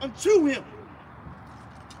coat unto him,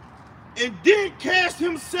 and did cast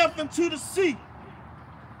himself into the sea.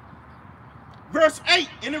 Verse 8,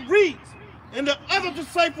 and it reads, and the other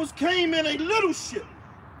disciples came in a little ship,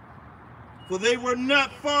 for they were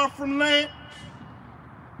not far from land,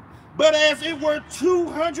 but as it were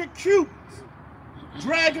 200 cubits,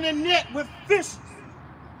 dragging a net with fishes.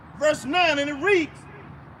 Verse 9, and it reads,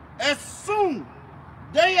 as soon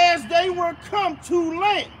as they were come to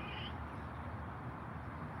land,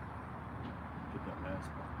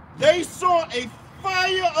 they saw a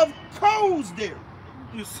fire of coals there.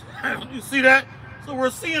 You see that? So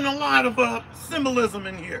we're seeing a lot of symbolism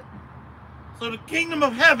in here. So the kingdom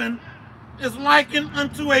of heaven is likened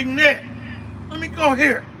unto a net. Let me go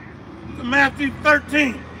here to Matthew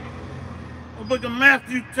 13. The book of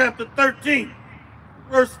Matthew chapter 13,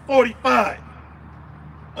 verse 45.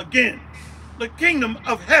 Again, the kingdom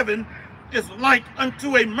of heaven is like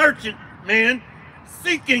unto a merchant man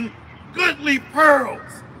seeking goodly pearls.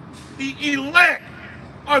 The elect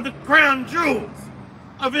are the crown jewels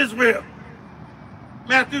of Israel.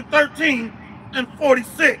 Matthew 13 and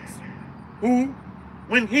 46. Who,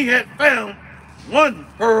 when he had found one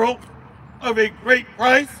pearl of a great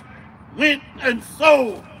price, went and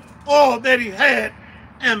sold all that he had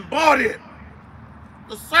and bought it.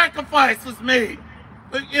 The sacrifice is made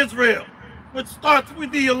for Israel, which starts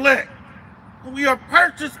with the elect. We are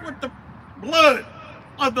purchased with the blood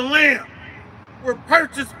of the Lamb. We're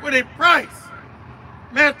purchased with a price.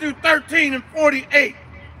 Matthew 13 and 48.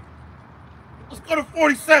 Let's go to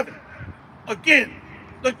 47. Again,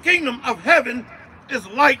 the kingdom of heaven is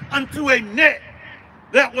like unto a net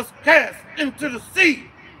that was cast into the sea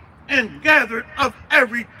and gathered of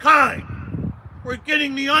every kind. We're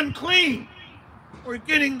getting the unclean. We're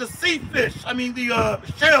getting the sea fish, the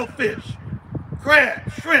shellfish,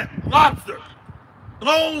 crab, shrimp, lobster.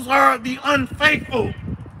 Those are the unfaithful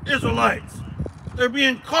Israelites. They're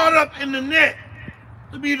being caught up in the net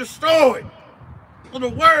to be destroyed. So the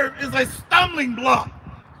word is a stumbling block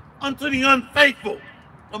unto the unfaithful,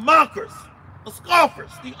 the mockers, the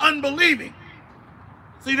scoffers, the unbelieving.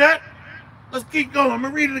 See that? Let's keep going. I'm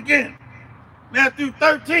going to read it again. Matthew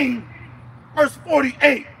 13, verse 48.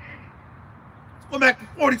 Let's go back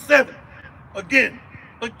to 47. Again,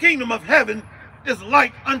 the kingdom of heaven is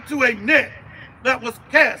like unto a net that was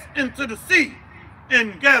cast into the sea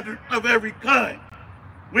and gathered of every kind,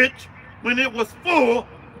 which, when it was full,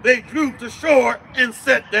 they drew to shore and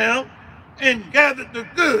sat down and gathered the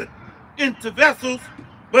good into vessels,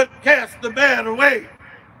 but cast the bad away.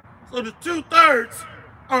 So the 2/3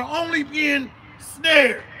 are only being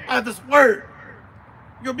snared by this word.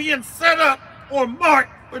 You're being set up or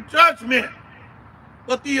marked for judgment.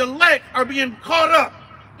 But the elect are being caught up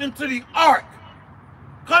into the ark,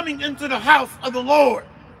 coming into the house of the Lord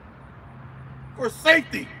for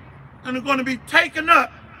safety, and are going to be taken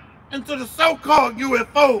up into the so-called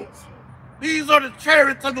UFOs. These are the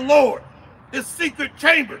chariots of the Lord, his secret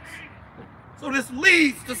chambers. So this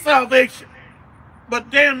leads to salvation, but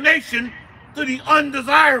damnation to the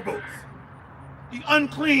undesirables, the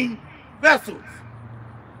unclean vessels.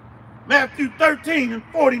 Matthew 13 and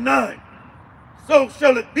 49. So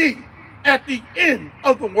shall it be at the end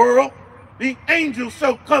of the world. The angels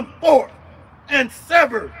shall come forth and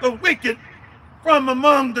sever the wicked from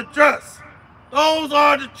among the just. Those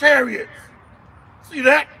are the chariots. See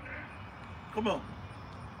that? Come on.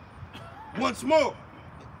 Once more.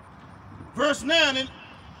 Verse 9,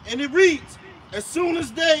 and it reads, as soon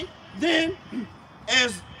as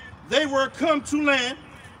as they were come to land,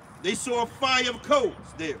 they saw a fire of coals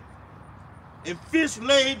there, and fish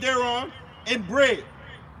laid thereon, and bread.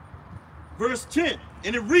 Verse 10,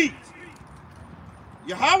 and it reads,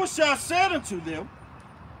 Yahushua said unto them,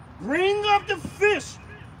 bring up the fish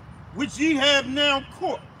which ye have now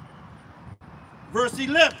caught. Verse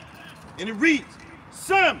 11, and it reads,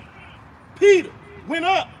 Simon Peter went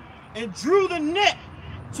up and drew the net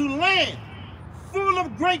to land full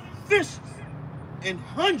of great fishes,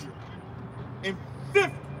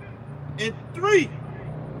 150, and 3,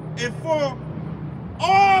 and for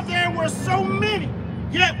all there were so many,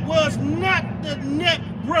 yet was not the net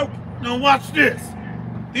broken. Now watch this.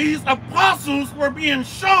 These apostles were being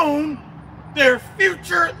shown their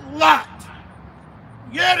future lot.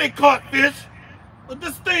 Yeah, they caught fish, but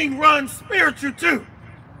this thing runs spiritual too.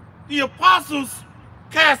 The apostles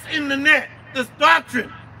cast in the net this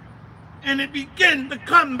doctrine, and it began to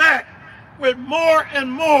come back with more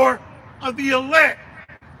and more of the elect.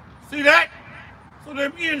 See that? So they're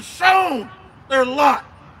being shown their lot.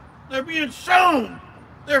 They're being shown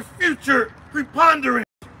their future preponderance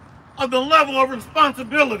of the level of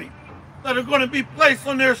responsibility that are going to be placed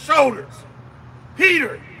on their shoulders.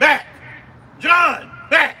 Peter, back. John,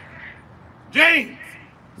 back. James.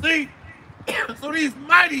 See? So these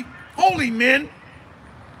mighty holy men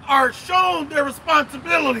are shown their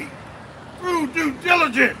responsibility through due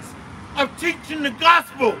diligence of teaching the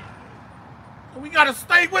gospel. So we got to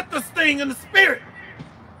stay with this thing in the spirit.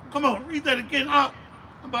 Come on, read that again.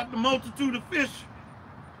 about the multitude of fish.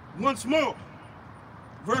 Once more,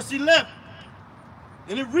 verse 11,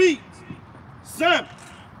 and it reads, Simon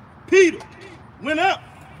Peter went up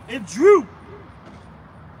and drew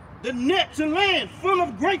the net to land full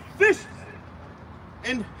of great fishes,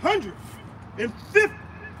 and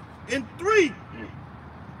 153,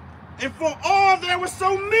 and for all there were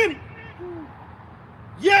so many,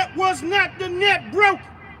 yet was not the net broken.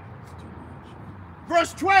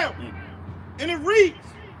 Verse 12, and it reads,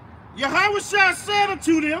 Yahushua said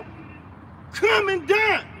unto them, come and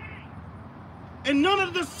dine. And none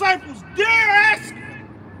of the disciples dare ask him,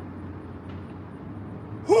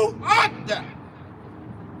 who art thou?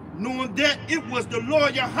 Knowing that it was the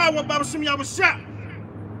Lord Yahweh Babashim Yahushua.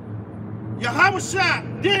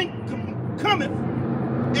 Yahushua then cometh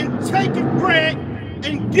and taketh bread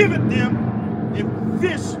and giveth them, and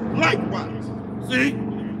fish likewise. See?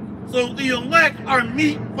 So the elect are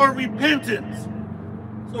meat for repentance.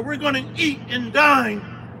 So we're going to eat and dine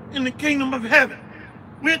in the kingdom of heaven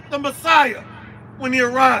with the Messiah when he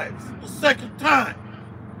arrives the second time.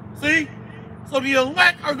 See? So the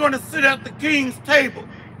elect are going to sit at the king's table,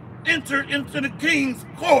 enter into the king's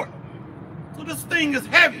court. So this thing is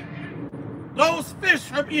heavy. Those fish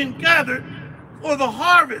are being gathered for the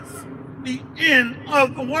harvest, the end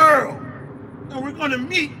of the world. And we're going to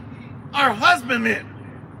meet our husbandmen.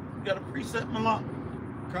 You got a precept, Malak?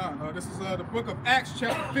 This is the book of Acts,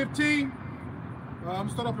 chapter 15. I'm going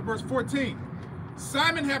to start off at verse 14.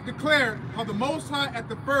 Simon hath declared how the Most High at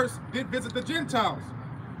the first did visit the Gentiles,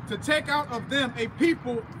 to take out of them a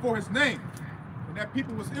people for his name. And that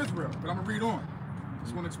people was Israel. But I'm going to read on.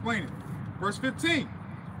 Just want to explain it. Verse 15.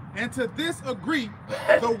 And to this agree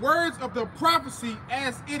the words of the prophecy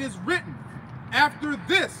as it is written. After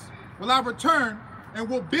this will I return and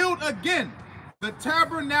will build again the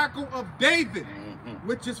tabernacle of David,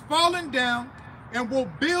 which is fallen down, and will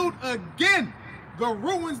build again the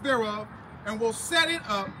ruins thereof, and will set it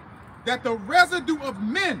up, that the residue of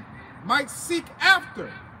men might seek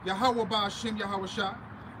after Yahweh Ba'ashem Yahushua,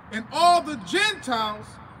 and all the Gentiles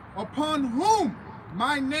upon whom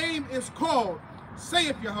my name is called,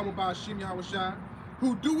 saith Yahweh Ba'ashem Yahushua,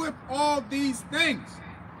 who doeth all these things.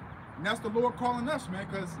 And that's the Lord calling us, man,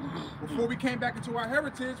 because before we came back into our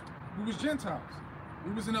heritage, we was Gentiles.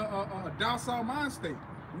 We was in a docile mind state.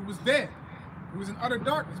 We was dead. We was in utter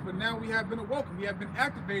darkness, but now we have been awoken. We have been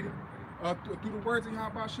activated through the words of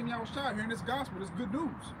Yahweh Ba'ashem Yahushua, hearing this gospel, this good news.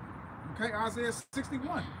 Okay, Isaiah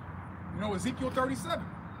 61. You know, Ezekiel 37.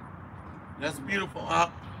 That's beautiful.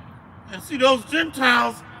 And see, those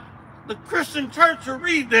Gentiles, the Christian church will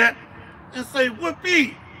read that and say,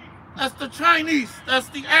 whoopee, that's the Chinese, that's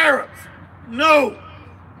the Arabs. No,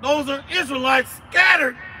 those are Israelites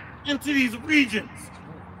scattered into these regions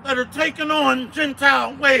that are taking on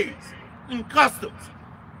Gentile ways and customs.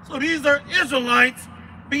 So these are Israelites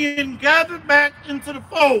being gathered back into the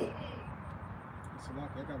fold.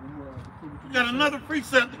 You got another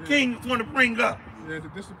precept the king is going to bring up. Yeah,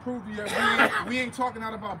 just to prove you, we ain't talking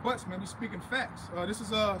out of our butts, man. We speaking facts. This is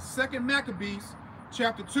 2 Maccabees,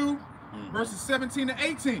 chapter 2, verses 17 to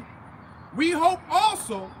 18. We hope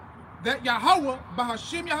also that Yahweh,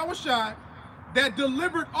 Ba'ashem Yahushua, that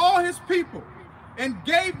delivered all his people and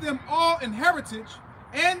gave them all in heritage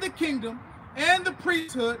and the kingdom and the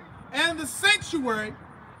priesthood and the sanctuary,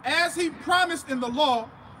 as he promised in the law,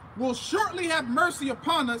 will shortly have mercy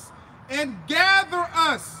upon us and gather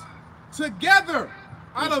us together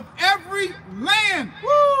out of every land.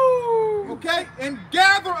 Woo! Okay? And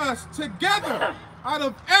gather us together out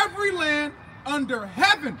of every land under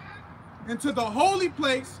heaven into the holy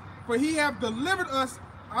place, for he hath delivered us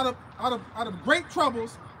out of great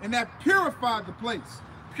troubles, and that purified the place.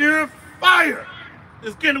 Purifier.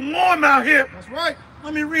 It's getting warm out here. That's right.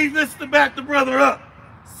 Let me read this to back the brother up.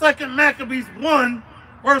 2 Maccabees 1,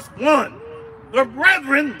 verse 1. The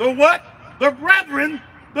brethren, the what? The brethren,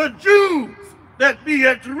 the Jews that be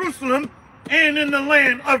at Jerusalem and in the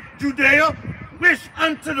land of Judea, wish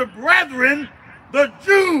unto the brethren, the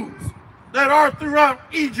Jews that are throughout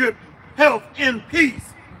Egypt, health and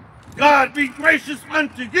peace. God be gracious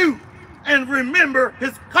unto you, and remember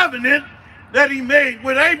his covenant that he made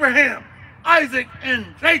with Abraham, Isaac, and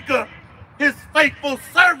Jacob, his faithful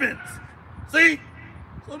servants. See?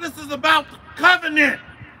 So this is about the covenant.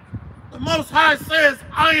 The Most High says,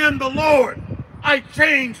 I am the Lord, I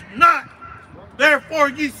change not. Therefore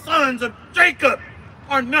ye sons of Jacob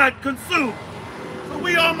are not consumed. So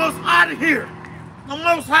we almost out of here. The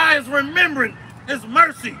Most High is remembering his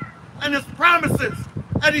mercy and his promises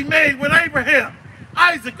that he made with Abraham,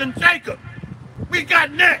 Isaac, and Jacob. We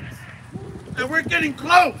got next, and we're getting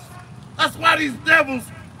close. That's why these devils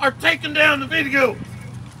are taking down the videos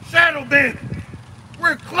shadow banning.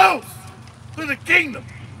 We're close to the kingdom.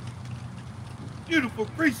 Beautiful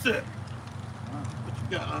precept.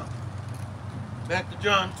 What you got, huh? Back to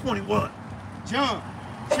John 21. John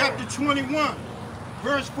chapter 21,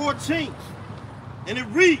 verse 14. And it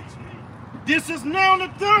reads, this is now the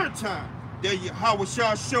third time that Yahweh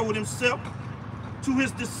showed himself to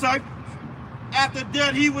his disciples after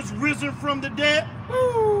that he was risen from the dead.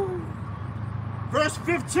 Woo. Verse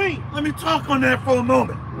 15. Let me talk on that for a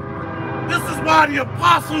moment. This is why the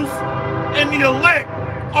apostles and the elect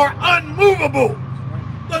are unmovable.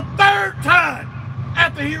 The third time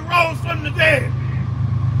after he rose from the dead.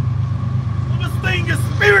 So this thing is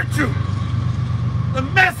spiritual. The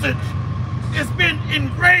message has been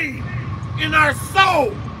engraved in our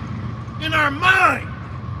soul, in our mind.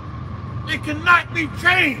 It cannot be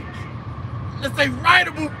changed. It's a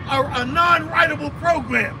writable or a non-writable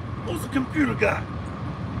program. Who's a computer guy?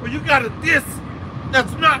 Where you got a disk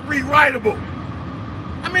that's not rewritable.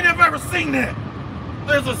 I mean, I've ever seen that.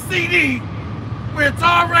 There's a CD where it's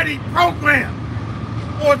already programmed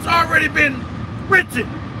or it's already been written,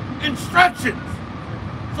 instructions.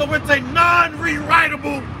 So it's a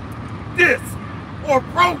non-rewritable disk or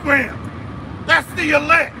program. That's the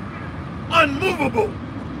elect. Unmovable,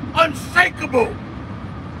 unshakable.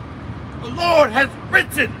 The Lord has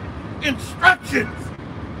written instructions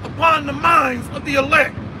upon the minds of the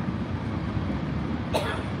elect.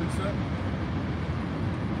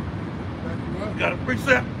 Got a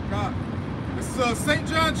precept? God. This is St.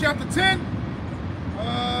 John chapter 10.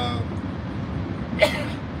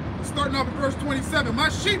 Starting off at verse 27. My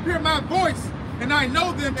sheep hear my voice, and I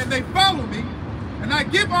know them, and they follow me. And I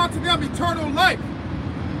give unto them eternal life,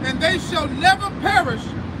 and they shall never perish,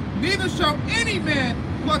 neither shall any man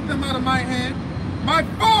pluck them out of my hand. My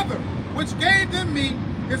Father, which gave them me,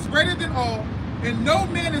 is greater than all, and no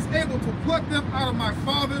man is able to pluck them out of my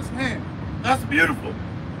Father's hand. That's beautiful.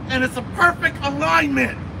 And it's a perfect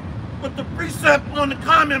alignment with the precept on the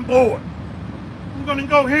comment board. I'm going to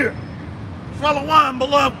go here. Shalom,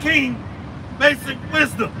 beloved King, basic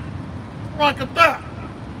wisdom. Rakatha.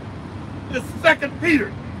 It's 2 Peter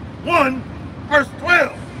 1, verse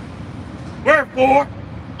 12. Wherefore,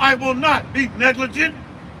 I will not be negligent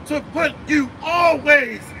to put you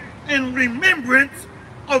always in remembrance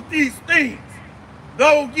of these things,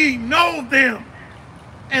 though ye know them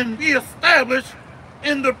and be established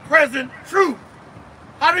in the present truth.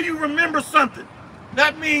 How do you remember something?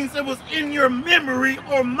 That means it was in your memory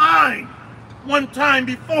or mind one time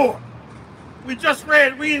before. We just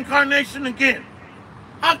read reincarnation again.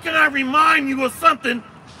 How can I remind you of something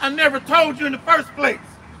I never told you in the first place?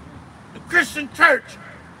 The Christian church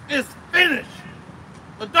is finished.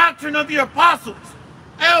 The doctrine of the apostles,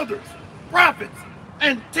 elders, prophets,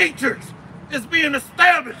 and teachers is being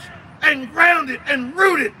established and grounded and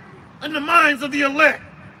rooted in the minds of the elect.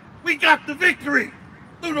 We got the victory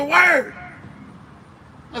through the word.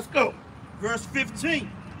 Let's go. Verse 15,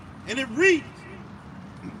 and it reads,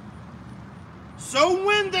 so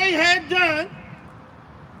when they had done,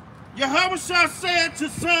 Yahweh said to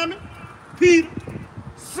Simon, Peter,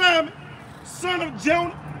 Simon, son of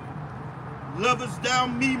Jonah, lovest thou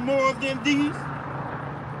me more than these?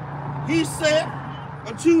 He said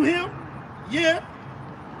unto him, yeah,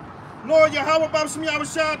 Lord Yahweh,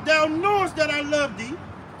 thou knowest that I love thee.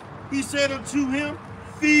 He said unto him,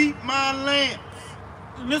 feed my lambs.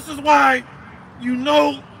 And this is why you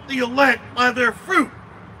know the elect by their fruit.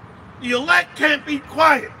 The elect can't be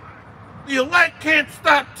quiet. The elect can't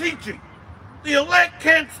stop teaching. The elect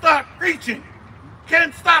can't stop preaching.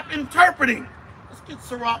 Can't stop interpreting. Let's get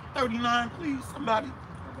Sirach 39, please, somebody.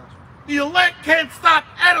 The elect can't stop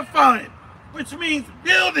edifying, which means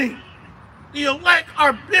building. The elect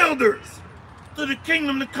are builders to the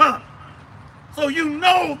kingdom to come. So you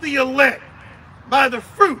know the elect by the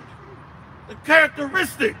fruit, the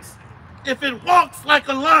characteristics. If it walks like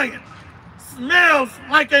a lion, smells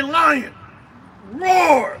like a lion,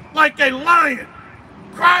 roar like a lion,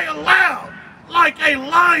 cry aloud like a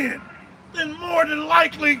lion, then more than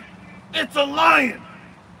likely it's a lion.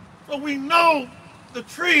 So we know the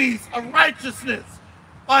trees of righteousness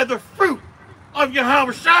by the fruit of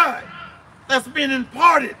Yahweh Shai that's been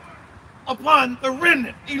imparted upon the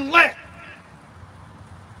remnant elect.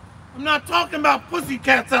 I'm not talking about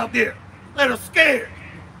pussycats out there that are scared.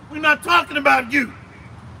 We're not talking about you.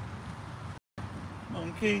 Come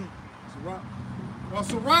on, King.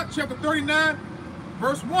 Sirach chapter 39,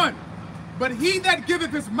 verse 1. But he that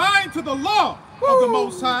giveth his mind to the law of the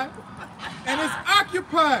Most High, and is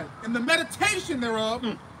occupied in the meditation thereof,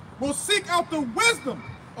 will seek out the wisdom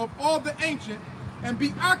of all the ancient, and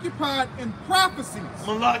be occupied in prophecies.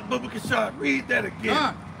 Malak Bubakashad, read that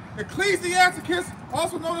again. Ecclesiasticus,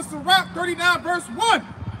 also known as Sirach 39, verse 1.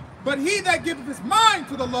 But he that giveth his mind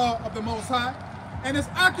to the law of the Most High, and is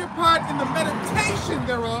occupied in the meditation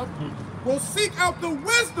thereof, will seek out the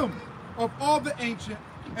wisdom of all the ancient,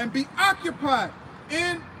 and be occupied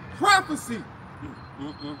in prophecy.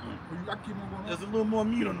 There's a little more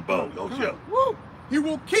meat on the bone. Go show. Woo. He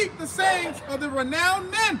will keep the sayings of the renowned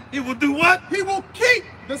men. He will do what? He will keep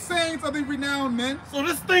the sayings of the renowned men. So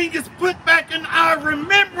this thing is put back in our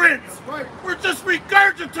remembrance. Right. We're just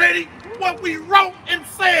regurgitating what we wrote and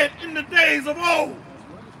said in the days of old.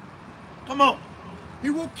 Come on. He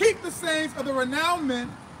will keep the sayings of the renowned men,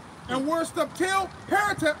 and where subtle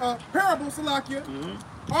parables, Salakia,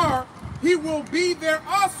 are, he will be there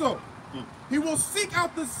also. He will seek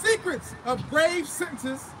out the secrets of grave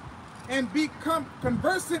sentences and become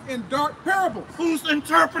conversant in dark parables. Who's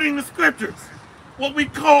interpreting the scriptures? What we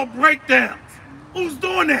call breakdowns. Who's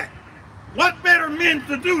doing that? What better men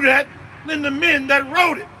to do that than the men that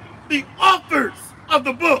wrote it? The authors of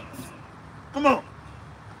the books. Come on.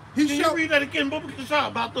 Can you read that again, Bubba Kashah,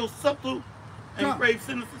 about those subtle and grave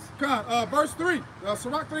sentences? Verse 3,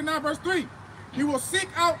 Sirach 39, verse 3. He will seek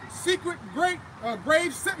out secret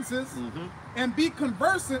grave sentences and be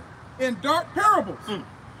conversant in dark parables.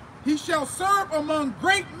 He shall serve among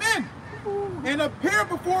great men and appear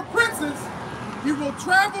before princes. He will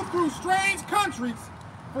travel through strange countries,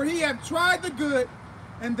 for he hath tried the good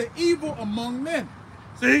and the evil among men.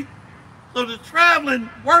 See? So the traveling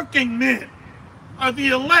working men are the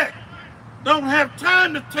elect. Don't have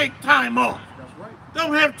time to take time off. That's right.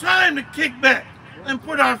 Don't have time to kick back and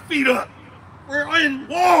put our feet up. We're in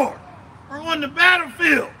war. We're on the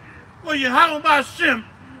battlefield for Yahweh Hashem,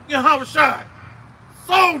 Yahweh Shai.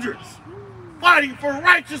 Soldiers fighting for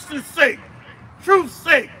righteousness' sake, truth's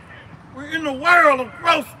sake. We're in the world of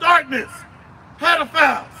gross darkness,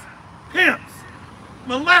 pedophiles, pimps,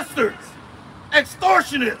 molesters,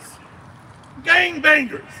 extortionists,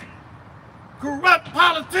 gangbangers, corrupt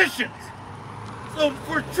politicians. So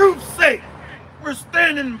for truth's sake, we're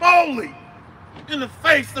standing boldly in the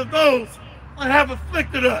face of those that have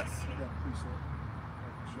afflicted us.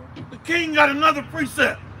 The king got another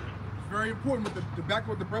precept. Very important with the back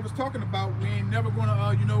what the brother's talking about. We ain't never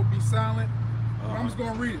gonna be silent. I'm just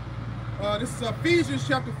gonna read it. This is Ephesians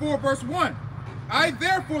chapter 4, verse 1. I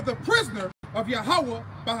therefore, the prisoner of Yahweh,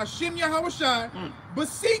 by Hashem Yahweh Shai,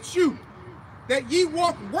 beseech you that ye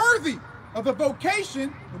walk worthy of the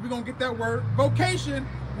vocation, and we're gonna get that word, vocation,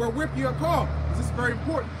 wherewith you are called. This is very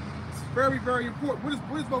important. It's very, very important.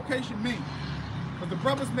 What does vocation mean? But the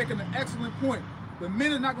brother's making an excellent point. The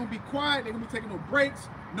men are not gonna be quiet, they're gonna be taking no breaks,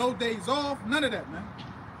 no days off, none of that, man.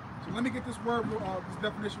 So let me get this word, this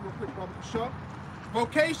definition real quick, Brother Kashah.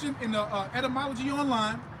 Vocation in the etymology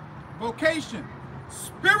online, vocation,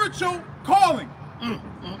 spiritual calling.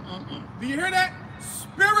 Do you hear that?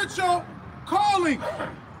 Spiritual calling.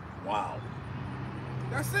 Wow.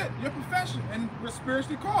 That's it, your profession, and we're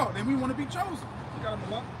spiritually called, and we want to be chosen. You got him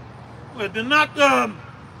a lot. Well, did not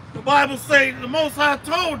the Bible say the Most High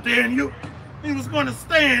told Daniel he was going to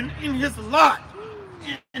stand in his lot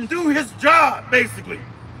and do his job, basically,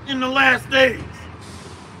 in the last days?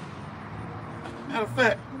 Matter of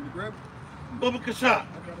fact, Bubba Kashah,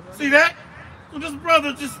 see that? So this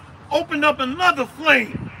brother just opened up another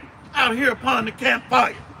flame out here upon the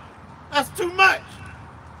campfire. That's too much.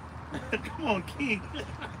 Come on, King.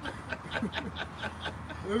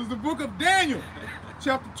 It was the book of Daniel,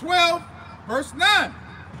 chapter 12, verse 9.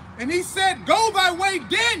 And he said, go thy way,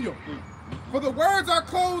 Daniel, for the words are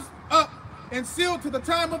closed up and sealed to the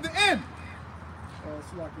time of the end.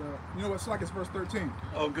 It's like, you know what? It's like it's verse 13.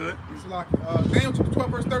 Oh, good. It's like Daniel chapter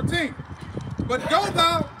 12, verse 13. But go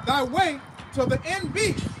thou thy way till the end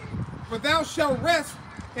be, for thou shalt rest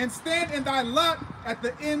and stand in thy lot at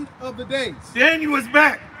the end of the days. Daniel is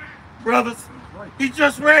back, brothers. Right. He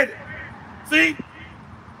just read it. See?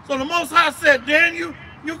 So the Most High said, Daniel,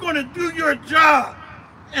 you're going to do your job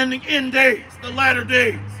in the end days, the latter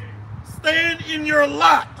days. Stand in your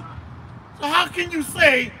lot. So how can you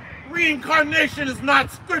say reincarnation is not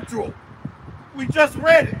scriptural? We just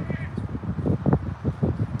read it.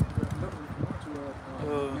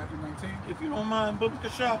 Matthew 19. If you don't mind, Bubba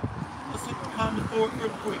Kashah, let's hit the comment board real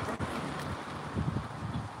quick.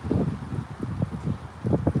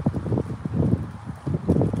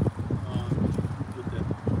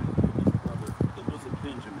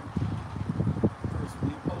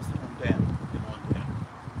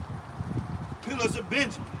 Pillars of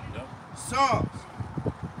Benjamin. Psalms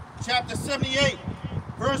chapter 78,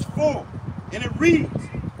 verse 4. And it reads,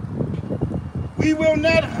 we will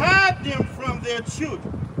not hide them from their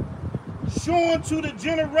children, showing to the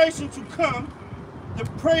generation to come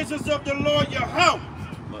the praises of the Lord Yahweh,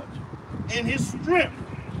 and his strength,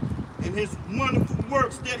 and his wonderful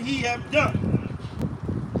works that he hath done.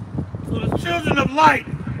 So the children of light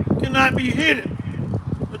cannot be hidden.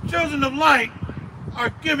 The children of light are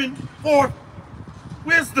given forth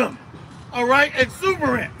wisdom, all right,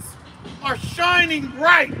 exuberance, are shining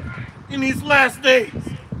bright in these last days.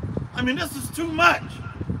 I mean, this is too much.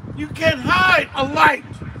 You can't hide a light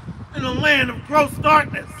in a land of gross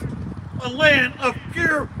darkness, a land of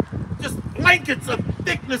pure, just blankets of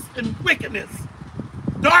thickness and wickedness,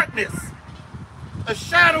 darkness, a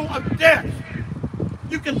shadow of death.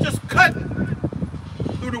 You can just cut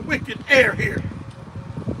through the wicked air here.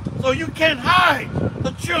 So you can't hide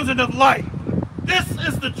the children of light. This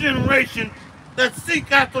is the generation that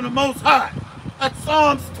seek after the Most High. That's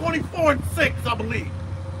Psalms 24 and 6, I believe.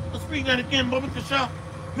 Let's read that again, Baba Kasha.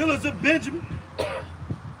 Pillars of Benjamin.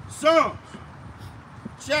 Psalms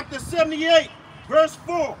chapter 78, verse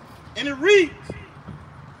 4. And it reads,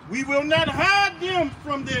 we will not hide them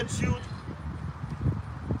from their children,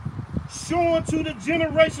 showing to the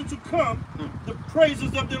generation to come the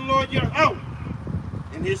praises of the Lord Yahweh,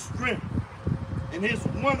 and his strength, and his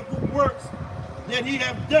wonderful works that he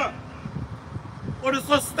hath done. What is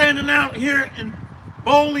us standing out here and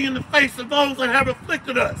boldly in the face of those that have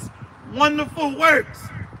afflicted us? Wonderful works,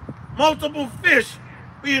 multiple fish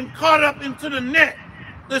being caught up into the net.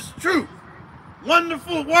 This truth,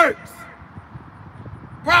 wonderful works,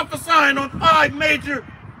 prophesying on 5 major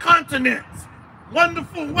continents,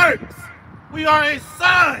 wonderful works. We are a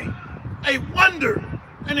sign, a wonder,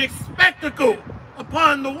 and a spectacle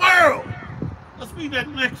upon the world. Let's read that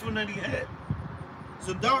next one that he had.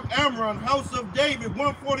 Zadok Amram, house of David,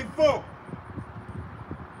 144.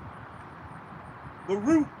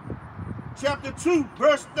 Baruch, chapter 2,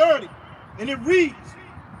 verse 30. And it reads,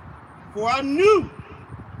 for I knew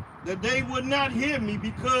that they would not hear me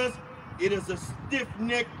because it is a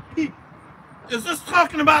stiff-necked people. Is this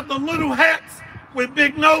talking about the little hats with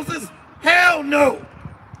big noses? Hell no.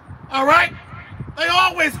 All right? They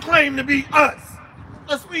always claim to be us.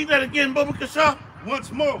 Let's read that again, Baba Kasha.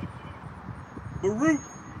 Once more. Baruch,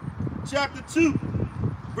 chapter 2,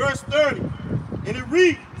 verse 30. And it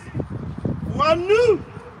reads, for I knew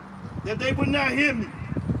that they would not hear me,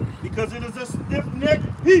 because it is a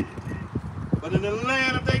stiff-necked people. But in the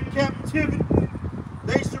land of their captivity,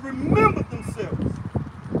 they should remember themselves.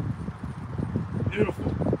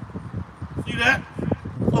 Beautiful. See that?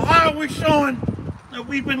 So how are we showing that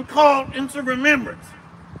we've been called into remembrance?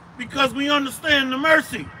 Because we understand the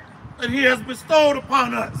mercy that he has bestowed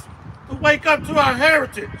upon us to wake up to our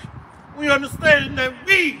heritage. We understand that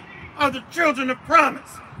we are the children of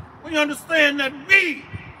promise. We understand that we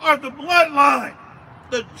are the bloodline,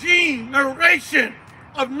 the generation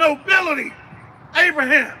of nobility.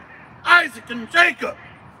 Abraham, Isaac, and Jacob,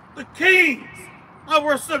 the kings that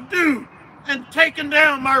were subdued and taken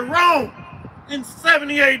down by Rome in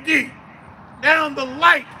 70 AD. Now the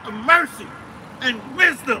light of mercy and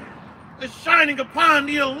wisdom is shining upon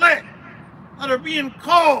the elect that are being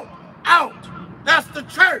called out. That's the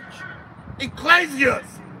church, ecclesias,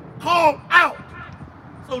 called out.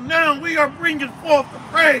 So now we are bringing forth the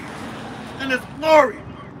praise and his glory.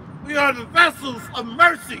 We are the vessels of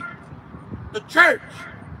mercy, the church.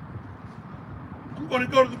 I'm going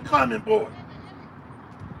to go to the comment board.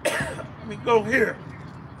 Let me go here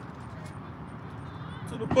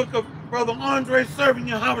to the book of Brother Andre Serving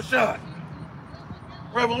Yahushua.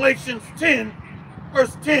 Revelations 10,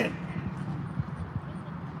 verse 10.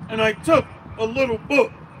 And I took a little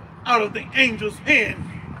book out of the angel's hand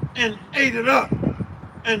and ate it up,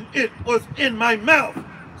 and it was in my mouth,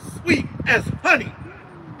 sweet as honey.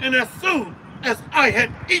 And as soon as I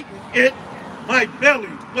had eaten it, my belly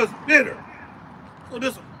was bitter. So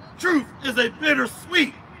this truth is a bitter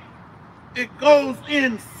sweet. It goes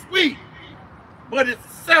in sweet, but it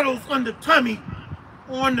settles on the tummy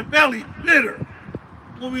or on the belly bitter.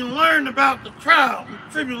 When we learn about the trial and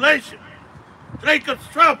tribulation, Jacob's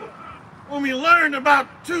trouble, when we learn about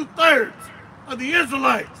 2/3 of the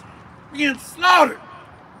Israelites being slaughtered,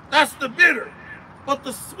 that's the bitter. But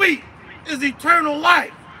the sweet is eternal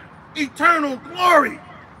life, eternal glory,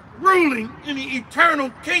 ruling in the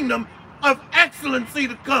eternal kingdom of excellency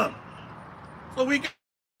to come. So we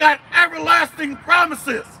got everlasting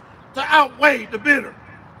promises to outweigh the bitter.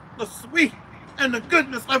 The sweet and the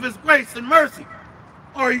goodness of his grace and mercy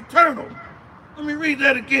are eternal. Let me read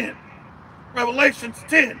that again. Revelations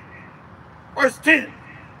 10, verse 10.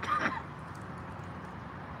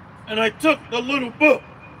 And I took the little book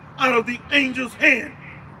out of the angel's hand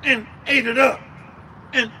and ate it up,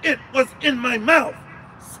 and it was in my mouth,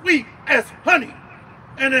 sweet as honey.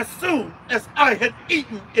 And as soon as I had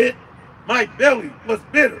eaten it, my belly was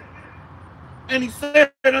bitter. And he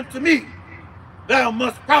said unto me, thou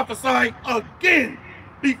must prophesy again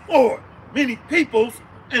before many peoples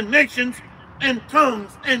and nations and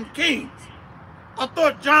tongues and kings. I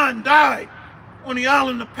thought John died on the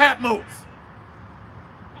island of Patmos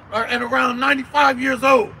at around 95 years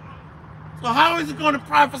old. So how is he going to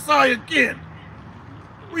prophesy again?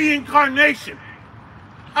 Reincarnation.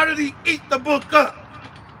 How did he eat the book up?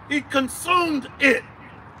 He consumed it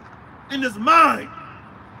in his mind.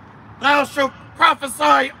 Thou shalt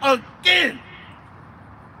prophesy again.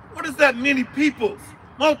 What is that? Many peoples,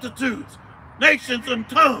 multitudes, nations, and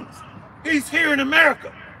tongues. He's here in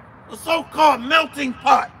America, the so-called melting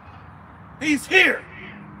pot. He's here.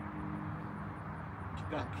 You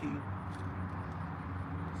got key?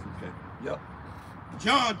 Okay. Yep.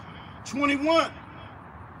 John 21,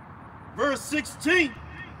 verse 16,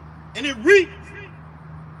 and it reads,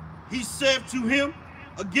 he said to him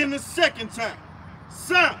again the second time,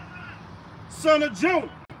 Simon, son of Jonah,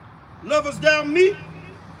 lovest thou me?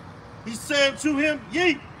 He said to him,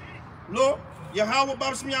 yea, Lord, Yahweh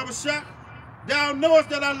B'Shem Yahushua, thou knowest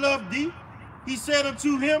that I love thee. He said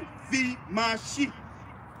unto him, feed my sheep.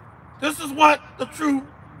 This is what the true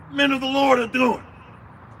men of the Lord are doing.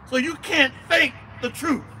 So you can't fake the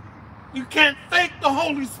truth. You can't fake the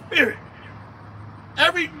Holy Spirit.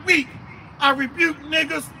 Every week, I rebuke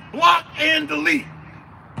niggas, block and delete.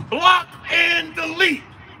 Block and delete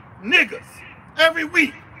niggas every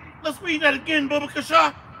week. Let's read that again, Bubba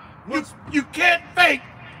Kasha. You can't fake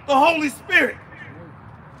the Holy Spirit.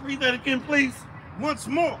 Read that again, please. Once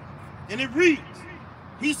more, and it reads,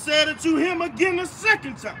 he said unto him again the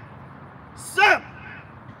second time, Simon,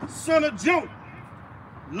 son of Jonah,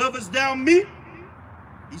 lovest thou me?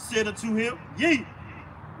 He said unto him, yea,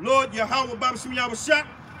 Lord Yahweh B'Shem Yahushua,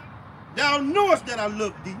 thou knowest that I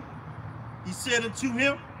love thee. He said unto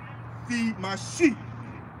him, feed my sheep.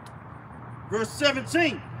 Verse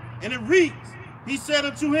 17, and it reads, he said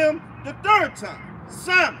unto him the third time,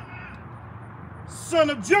 Simon, son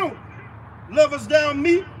of Jonah, lovest thou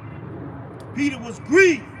me? Peter was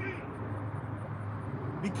grieved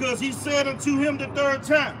because he said unto him the third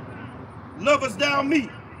time, lovest thou me?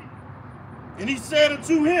 And he said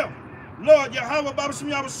unto him, Lord Yahweh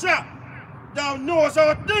B'Shem Yahushua, thou knowest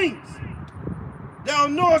all things. Thou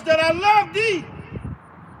knowest that I love thee.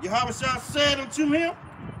 Yahushua said unto him,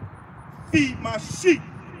 feed my sheep.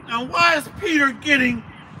 Now why is Peter getting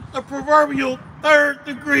the proverbial third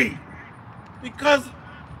degree? Because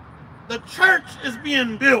the church is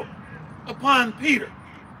being built upon Peter.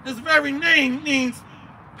 His very name means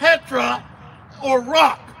Petra or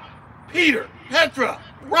rock. Peter, Petra,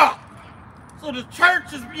 rock. So the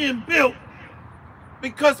church is being built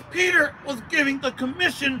because Peter was giving the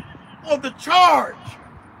commission of the charge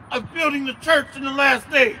of building the church in the last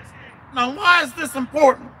days. Now why is this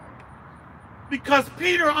important? Because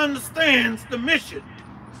Peter understands the mission.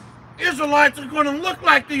 Israelites are going to look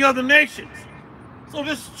like the other nations. So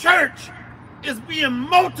this church is being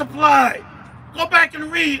multiplied. Go back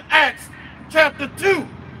and read Acts chapter 2.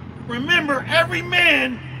 Remember, every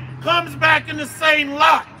man comes back in the same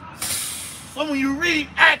lot. So when you read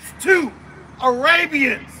Acts 2,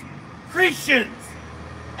 Arabians, Christians,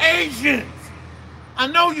 Asians, I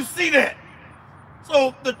know you see that.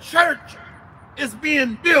 So the church is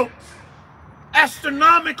being built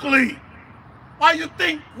astronomically. Why you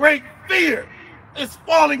think great fear is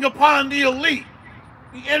falling upon the elite,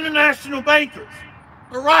 the international bankers,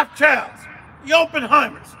 the Rothschilds, the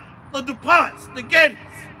Oppenheimers, the DuPonts, the Gettys?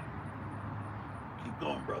 Keep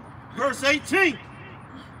going, brother. Verse 18,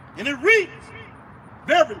 and it reads,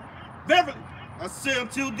 verily, verily, I say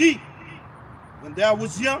unto thee, when thou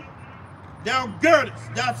was young, thou girdest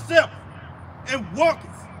thyself and walkest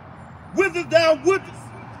whither thou wouldest.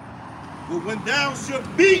 But when thou shalt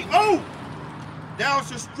be old, thou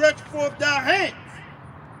shalt stretch forth thy hands,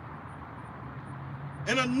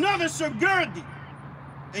 and another shall gird thee,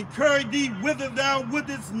 and carry thee whither thou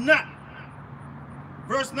wouldest not.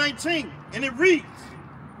 Verse 19, and it reads,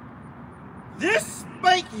 this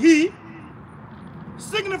spake he,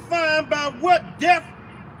 signifying by what death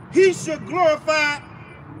he should glorify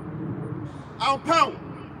our power.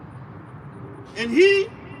 And he,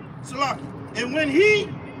 and when he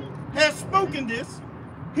had spoken this,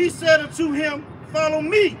 he said unto him, follow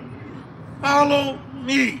me. Follow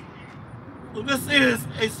me. So this is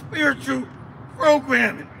a spiritual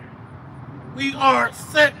programming. We are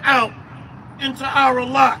set out into our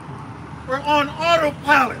lot. We're on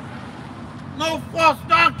autopilot. No false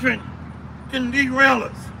doctrine can derail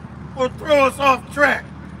us or throw us off track.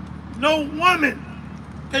 No woman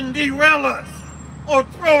can derail us or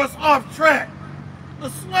throw us off track. The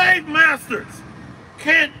slave masters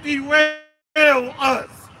can't derail us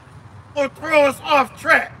or throw us off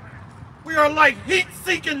track. We are like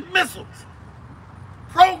heat-seeking missiles,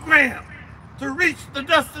 programmed to reach the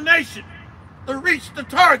destination, to reach the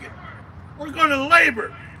target. We're going to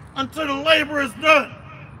labor until the labor is done,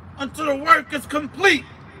 until the work is complete.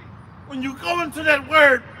 When you go into that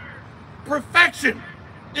word, perfection,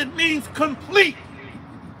 it means complete.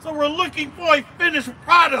 So we're looking for a finished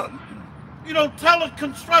product. You don't tell a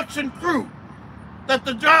construction crew that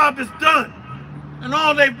the job is done and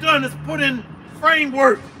all they've done is put in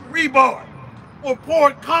framework, rebar, or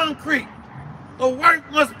poured concrete. The work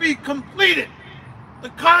must be completed. The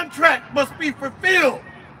contract must be fulfilled.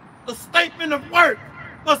 The statement of work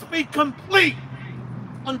must be complete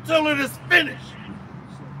until it is finished.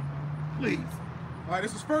 Please. All right,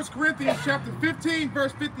 this is 1 Corinthians chapter 15,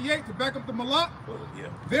 verse 58 to back up the Malak. Yeah.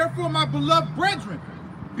 Therefore, my beloved brethren,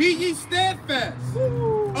 be ye steadfast,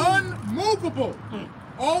 unmovable,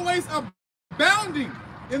 always abounding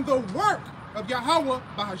in the work of Yahweh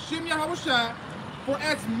by Hashem Yahushua, for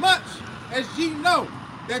as much as ye know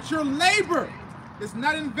that your labor is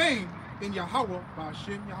not in vain in Yahweh by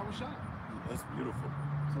Hashem Yahushua. That's beautiful.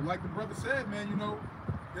 So like the brother said, man, you know,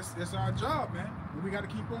 it's our job, man. And we got to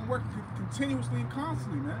keep on working continuously and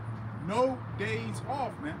constantly, man. No days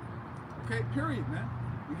off, man. Okay, period, man.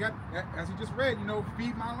 We got, as he just read, you know,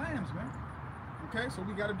 feed my lambs, man. Okay, so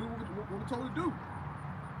we got to do what we're told to do.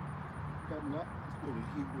 Let's go to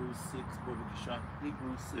Hebrews 6, go to the shop.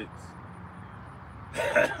 Hebrews 6.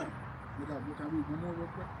 Can I read one more real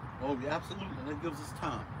quick? Oh, yeah, absolutely. That gives us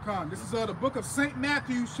time. Come, this is the book of St.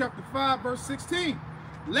 Matthew, chapter 5, verse 16.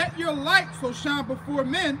 Let your light so shine before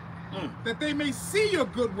men that they may see your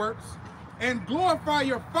good works and glorify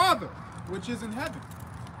your Father which is in heaven.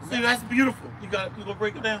 See, that's beautiful. You gonna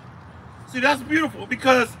break it down? See, that's beautiful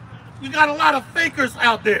because you got a lot of fakers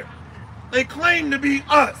out there. They claim to be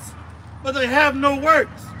us, but they have no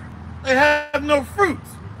works. They have no fruits.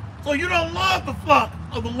 So you don't love the flock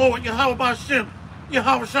of the Lord, Yahweh B'Shem,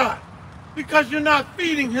 Yahweh Shai, because you're not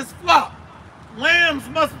feeding his flock. Lambs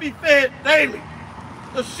must be fed daily.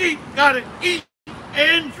 The sheep gotta eat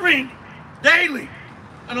and drink daily.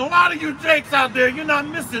 And a lot of you jakes out there, you're not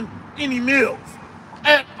missing any meals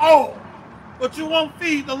at all. But you won't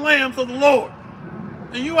feed the lambs of the Lord.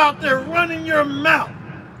 And you out there running your mouth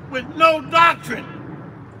with no doctrine.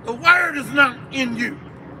 The word is not in you.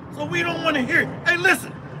 So we don't want to hear it. Hey,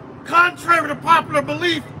 listen, contrary to popular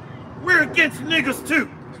belief, we're against niggas too.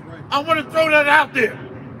 I want to throw that out there.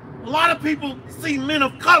 A lot of people see men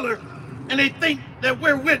of color and they think that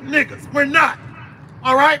we're with niggas. We're not.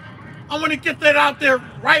 All right? I want to get that out there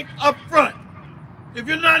right up front. If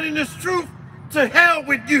you're not in this truth, to hell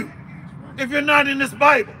with you. If you're not in this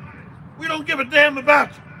Bible, we don't give a damn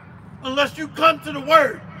about you unless you come to the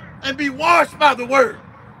word and be washed by the word,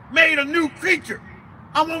 made a new creature.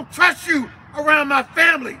 I won't trust you around my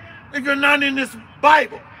family if you're not in this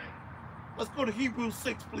Bible. Let's go to Hebrews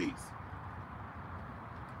 6, please.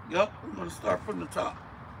 Yep, we're going to start from the top.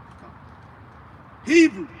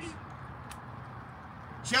 Hebrews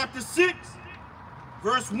chapter 6,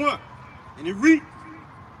 verse 1. And it reads,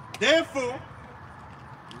 therefore,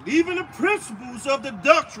 leaving the principles of the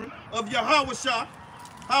doctrine of Yahushua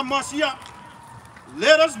HaMashiach,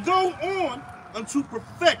 let us go on unto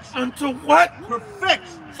perfection. Unto what?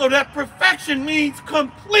 Perfection. So that perfection means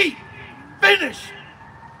complete, finish.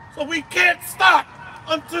 So we can't stop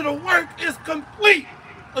until the work is complete.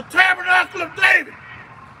 The tabernacle of David.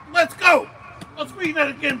 Let's go. Let's read that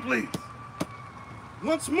again, please.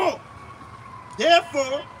 Once more.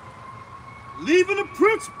 Therefore, leaving the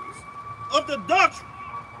principles of the doctrine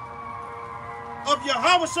of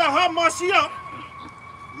Yahushua HaMashiach,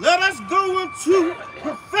 let us go into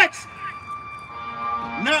perfection,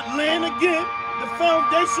 not laying again the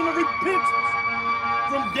foundation of repentance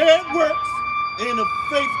from dead works and of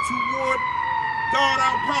faith toward God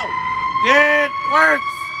our power. Dead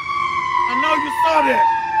works. I know you saw that.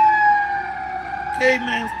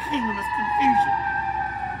 Caveman's kingdom is confusion.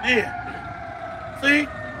 Man. See?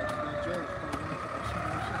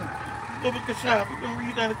 We're going to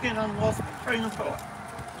read that again. I lost my train of thought.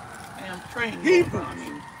 Man, I'm trained. Hebrews. I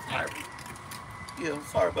mean, sorry. Yeah, I'm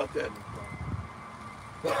sorry about that.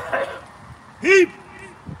 Hebrews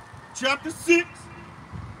chapter 6,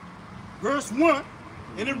 verse 1,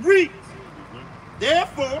 and it reads,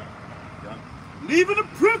 therefore, leaving the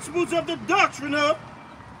principles of the doctrine of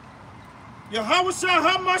Yahushua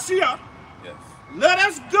HaMashiach, let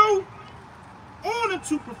us go on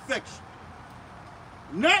into perfection,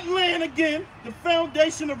 not laying again the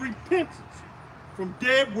foundation of repentance from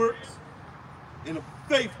dead works and of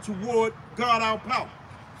faith toward God our power.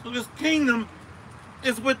 So this kingdom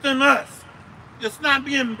is within us. It's not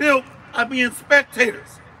being built by being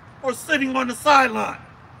spectators or sitting on the sideline.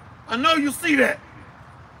 I know you see that.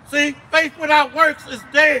 See, faith without works is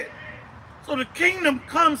dead. So the kingdom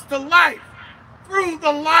comes to life through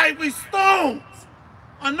the lively stones.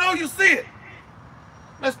 I know you see it.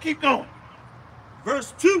 Let's keep going.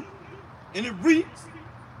 Verse 2, and it reads,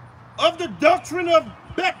 of the doctrine of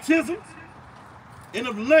baptisms and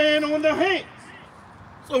of laying on the hands.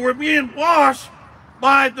 So we're being washed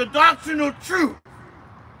by the doctrinal truth.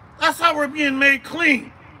 That's how we're being made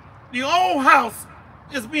clean. The old house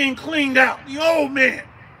is being cleaned out. The old man.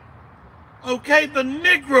 Okay, the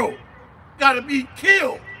Negro got to be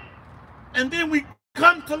killed. And then we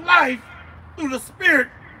come to life through the spirit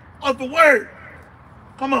of the word.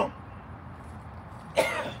 Come on.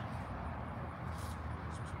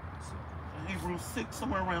 Hebrews 6,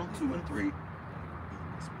 somewhere around 2 and 3.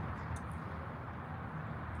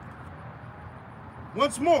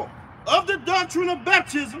 Once more, of the doctrine of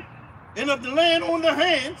baptism and of the laying on the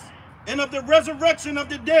hands and of the resurrection of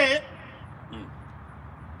the dead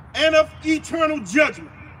and of eternal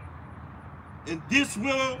judgment. And this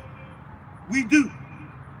will we do,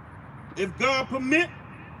 if God permit.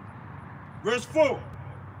 Verse 4,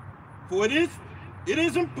 for it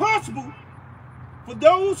is impossible for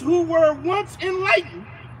those who were once enlightened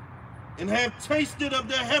and have tasted of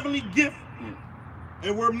the heavenly gift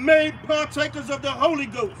and were made partakers of the Holy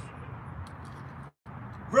Ghost.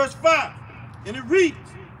 Verse 5, and it reads,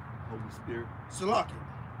 Holy Spirit. Salaki,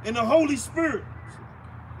 and the Holy Spirit.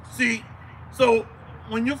 See, so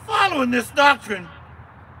when you're following this doctrine,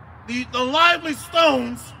 the lively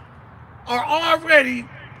stones are already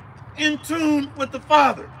in tune with the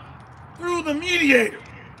Father through the mediator.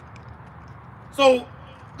 So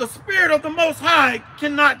the Spirit of the Most High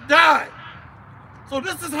cannot die. So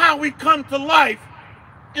this is how we come to life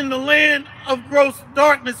in the land of gross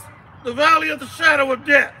darkness, the valley of the shadow of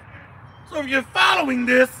death. So if you're following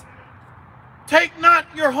this, take not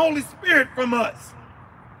your Holy Spirit from us,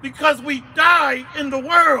 because we die in the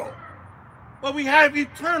world, but we have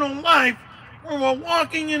eternal life when we're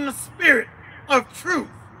walking in the spirit of truth.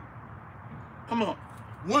 Come on.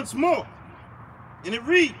 Once more, and it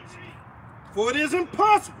reads, for it is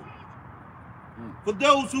impossible for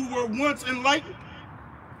those who were once enlightened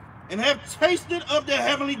and have tasted of the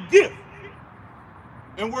heavenly gift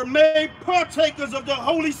and were made partakers of the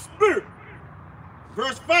Holy Spirit.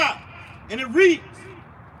 Verse 5, and it reads,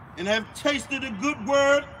 and have tasted the good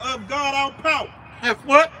word of God our power. Have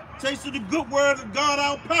what? Tasted the good word of God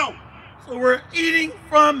our power. So we're eating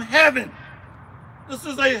from heaven. This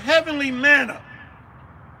is a heavenly manna.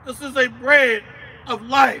 This is a bread of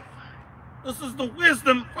life. This is the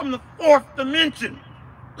wisdom from the fourth dimension,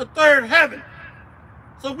 the third heaven.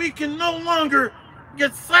 So we can no longer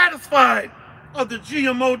get satisfied of the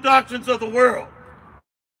GMO doctrines of the world.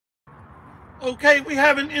 Okay, we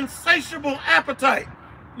have an insatiable appetite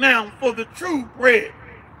now for the true bread,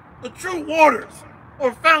 the true waters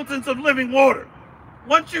or fountains of living water.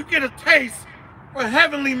 Once you get a taste for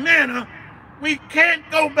heavenly manna, we can't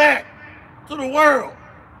go back to the world.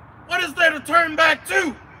 What is there to turn back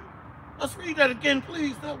to? Let's read that again,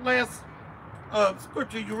 please. That last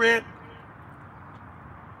scripture you read.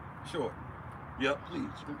 Sure. Yep, please.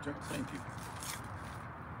 Thank you.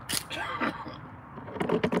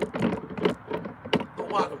 The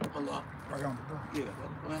water, Allah. Right on the Yeah,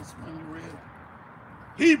 that last one you read.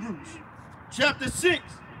 Hebrews chapter 6,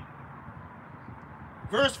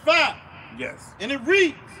 verse 5. Yes. And it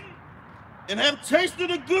reads, and have tasted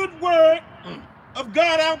the good word of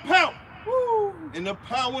God our power. Woo. And the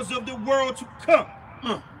powers of the world to come.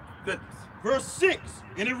 Goodness. Verse 6,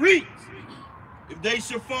 and it reads, if they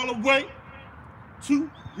shall fall away,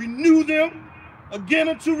 to renew them again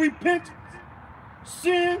unto repentance,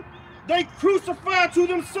 seeing they crucify to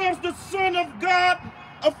themselves the Son of God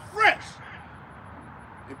afresh,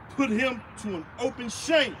 and put him to an open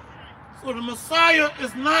shame. So the Messiah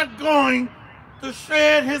is not going to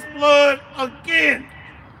shed his blood again.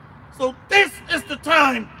 So this is the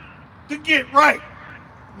time to get right.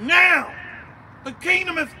 Now, the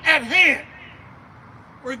kingdom is at hand.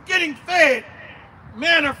 We're getting fed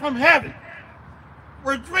manna from heaven.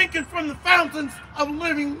 We're drinking from the fountains of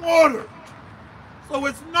living water. So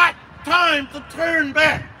it's not time to turn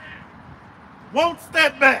back. Won't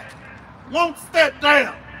step back. Won't step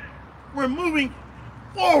down. We're moving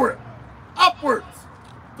forward, upwards,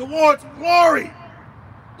 towards glory,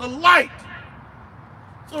 the light.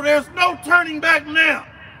 So there's no turning back now.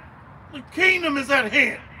 The kingdom is at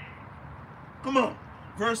hand. Come on.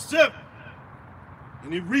 Verse 7,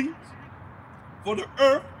 and it reads, for the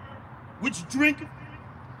earth which drinketh,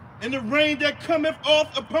 and the rain that cometh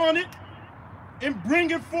off upon it, and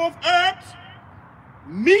bringeth forth herbs,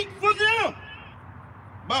 meat for them,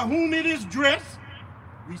 by whom it is dressed,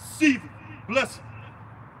 receiveth blessing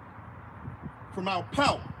from our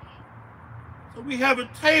power. So we have a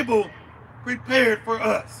table prepared for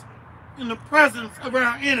us in the presence of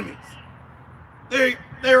our enemies. They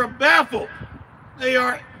are baffled. They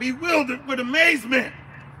are bewildered with amazement.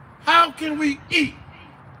 How can we eat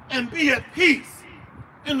and be at peace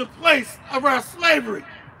in the place of our slavery,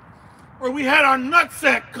 where we had our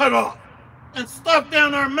nutsack cut off and stuffed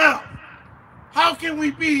down our mouth? How can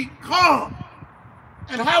we be calm?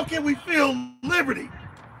 And how can we feel liberty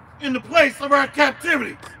in the place of our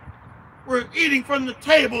captivity? We're eating from the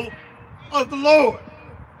table of the Lord.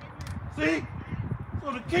 See?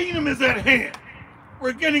 So the kingdom is at hand.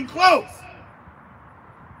 We're getting close.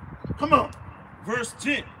 Come on. Verse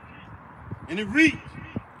 10, and it reads,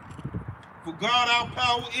 for God our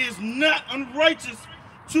power is not unrighteous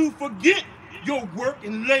to forget your work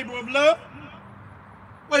and labor of love.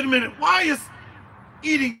 Wait a minute. Why is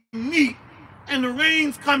eating meat and the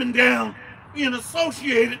rains coming down being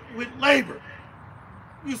associated with labor?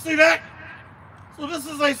 You see that? So this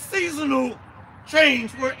is a seasonal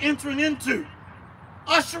change we're entering into,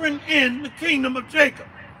 ushering in the kingdom of Jacob.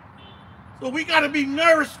 So we got to be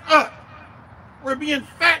nourished up. We're being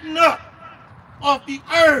fattened up off the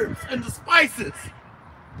herbs and the spices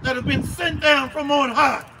that have been sent down from on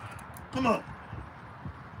high. Come on.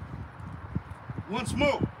 Once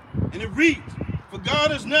more, and it reads, for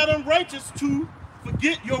God is not unrighteous to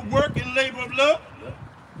forget your work and labor of love,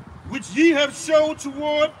 which ye have showed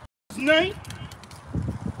toward his name,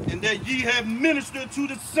 and that ye have ministered to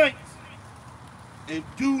the saints, and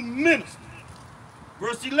do minister.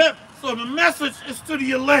 Verse 11. So the message is to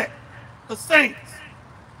the elect, the saints.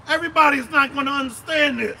 Everybody's not going to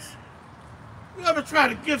understand this. You ever try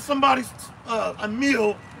to give somebody a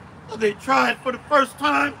meal that they tried for the first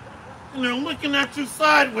time, and they're looking at you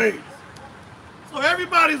sideways? So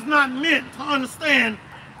everybody's not meant to understand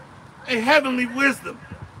a heavenly wisdom.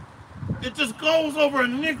 It just goes over a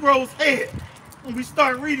Negro's head when we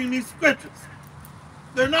start reading these scriptures.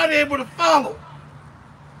 They're not able to follow.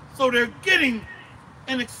 So they're getting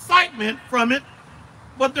an excitement from it,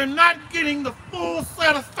 but they're not getting the full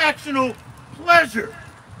satisfactional pleasure.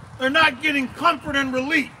 They're not getting comfort and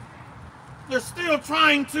relief. They're still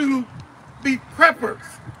trying to be preppers.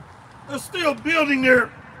 They're still building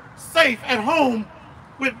their safe at home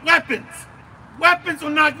with weapons. Weapons are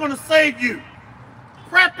not going to save you.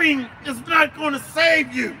 Prepping is not going to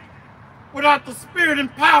save you without the spirit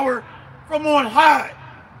and power from on high.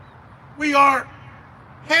 We are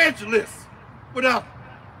hedgeless without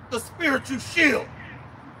the spiritual shield.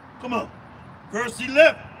 Come on. Verse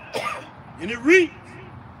 11, and it reads,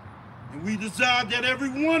 and we desire that every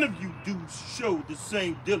one of you do show the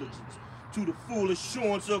same diligence to the full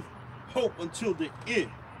assurance of hope until the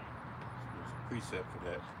end. There's a precept for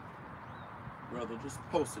that. Brother, just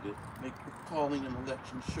posted it. Make your calling and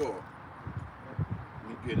election sure. Let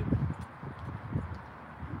me get it.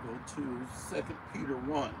 Go to 2 Peter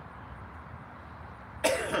 1.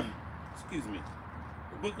 Excuse me.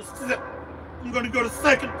 I'm going to go to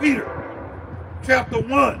 2 Peter chapter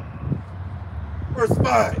 1, verse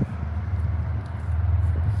 5.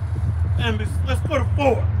 And let's go to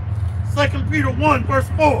 4. 2 Peter 1, verse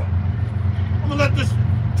 4. I'm going to let this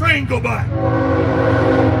train go by.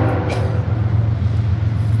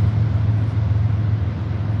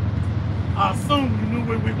 I assume you knew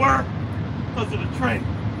where we were because of the train.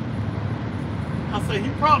 I say he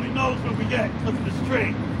probably knows where we at because of this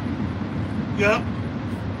train. Yep.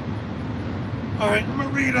 All right, I'm going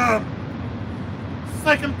to read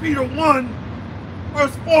 2 Peter 1,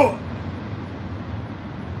 verse 4.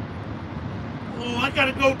 Oh, I got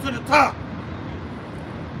to go to the top.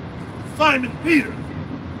 Simon Peter,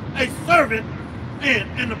 a servant and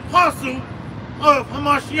an apostle of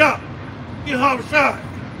Hamashiach, Yahushua,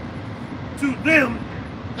 to them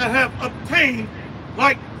that have obtained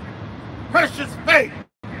like precious faith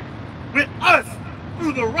with us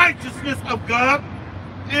through the righteousness of God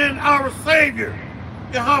and our Savior,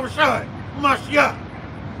 Yahushua, Mashiach.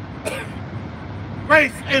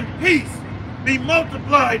 Grace and peace be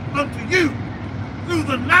multiplied unto you through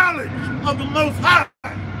the knowledge of the Most High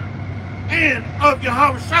and of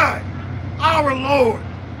Yahushua, our Lord.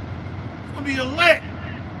 So the elect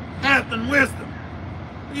have the wisdom.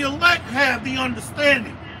 The elect have the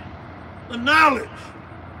understanding, the knowledge.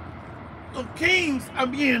 So kings are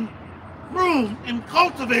being groomed and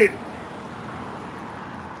cultivated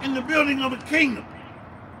in the building of a kingdom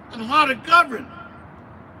and how to govern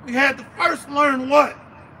We had to first learn what?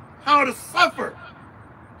 How to suffer,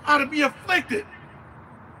 how to be afflicted.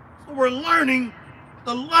 So we're learning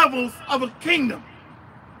the levels of a kingdom: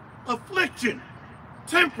 affliction,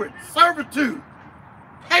 temperance, servitude,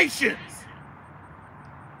 patience.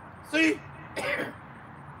 See?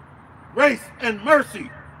 Grace and mercy.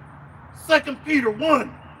 2 Peter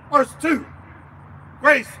 1, verse 2.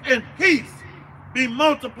 Grace and peace be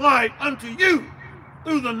multiplied unto you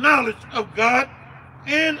through the knowledge of God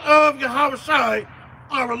and of Yahushua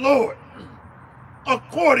our Lord,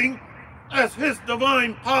 according as his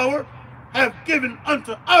divine power have given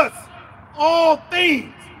unto us all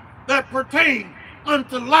things that pertain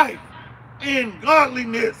unto life and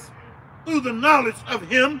godliness, through the knowledge of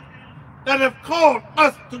him that have called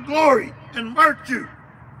us to glory and virtue.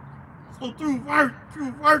 So through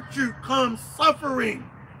virtue comes suffering.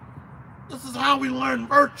 This is how we learn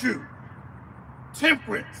virtue.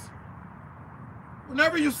 Temperance.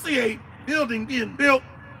 Whenever you see a building being built,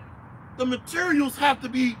 the materials have to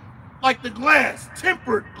be like the glass,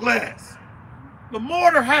 tempered glass. The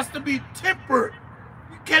mortar has to be tempered.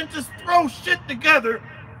 You can't just throw shit together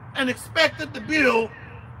and expect it to build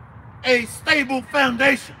a stable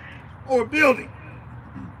foundation or building.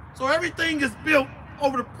 So everything is built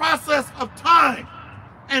over the process of time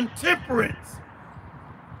and temperance.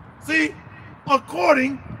 See,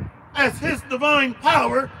 according as his divine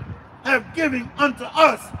power have given unto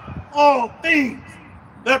us all things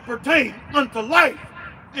that pertain unto life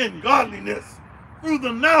and godliness, through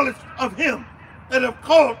the knowledge of him that have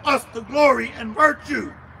called us to glory and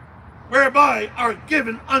virtue, whereby are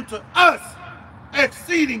given unto us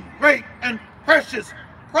exceeding great and precious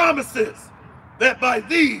promises, that by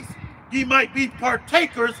these ye might be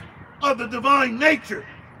partakers of the divine nature,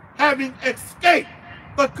 having escaped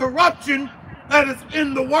the corruption that is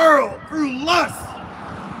in the world through lust.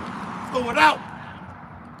 So without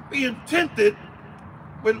being tempted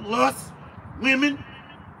with lust, women,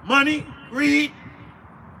 money, greed,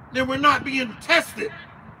 then we're not being tested.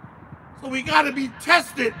 So we got to be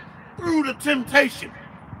tested through the temptation.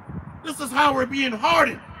 This is how we're being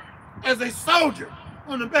hardened as a soldier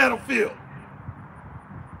on the battlefield.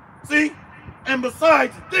 See? And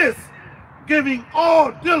besides this, giving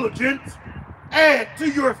all diligence, add to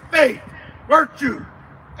your faith virtue,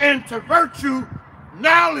 and to virtue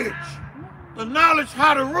knowledge. The knowledge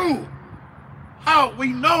how to rule. How we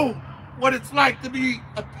know what it's like to be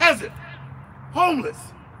a peasant, homeless.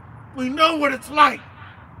 We know what it's like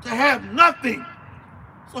to have nothing.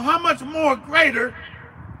 So how much more greater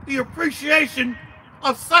the appreciation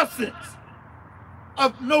of substance,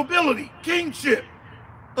 of nobility, kingship,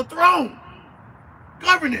 the throne,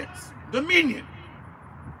 governance, dominion.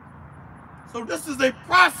 So this is a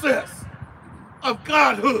process of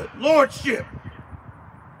godhood, lordship.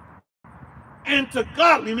 And to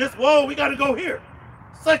godliness, whoa, we got to go here.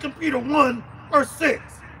 2 Peter 1, verse 6.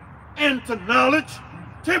 And to knowledge,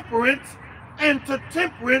 temperance, and to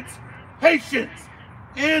temperance, patience,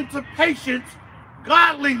 and to patience,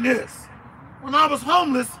 godliness. When I was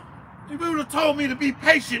homeless, if you would have told me to be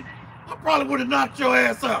patient, I probably would have knocked your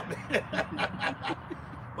ass out.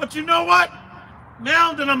 But you know what?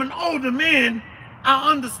 Now that I'm an older man,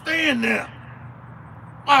 I understand now.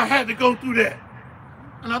 I had to go through that.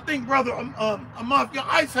 And I think Brother Mafia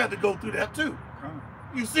Ice had to go through that too.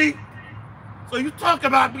 You see? So you talk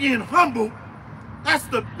about being humble, that's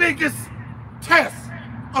the biggest test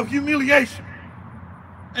of humiliation.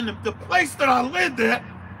 And the place that I lived at,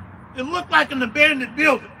 it looked like an abandoned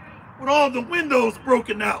building with all the windows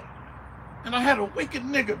broken out. And I had a wicked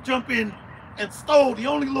nigga jump in and stole the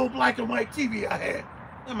only little black and white TV I had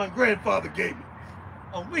that my grandfather gave me.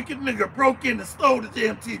 A wicked nigga broke in and stole the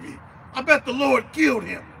damn TV. I bet the Lord killed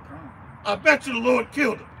him. I bet you the Lord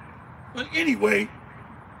killed him. But anyway,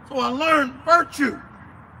 so I learned virtue,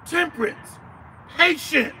 temperance,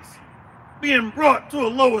 patience, being brought to a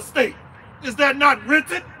low estate. Is that not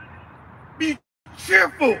written? Be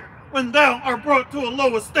cheerful when thou art brought to a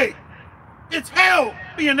low estate. It's hell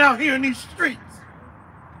being out here in these streets.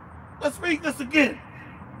 Let's read this again.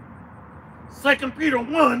 2 Peter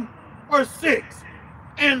 1, verse 6.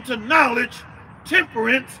 And to knowledge,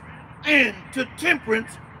 temperance, and to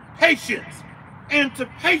temperance, patience, and to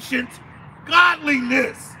patience,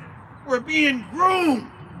 godliness. We're being groomed,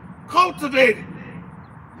 cultivated,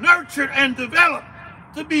 nurtured, and developed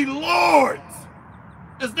to be lords.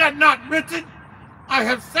 Is that not written? I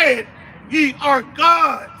have said, ye are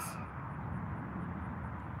gods.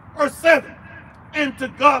 Verse 7, and to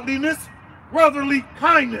godliness, brotherly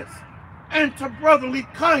kindness, and to brotherly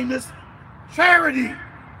kindness, charity.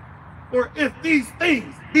 For if these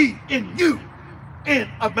things be in you and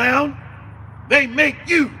abound, they make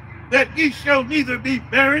you, that ye shall neither be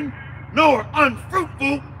barren nor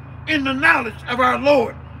unfruitful in the knowledge of our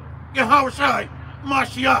Lord, Yahushua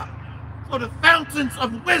Mashiach. So the fountains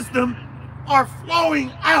of wisdom are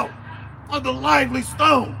flowing out of the lively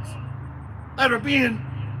stones that are being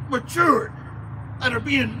matured, that are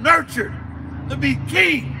being nurtured to be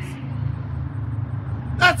kings.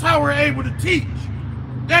 That's how we're able to teach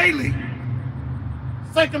daily.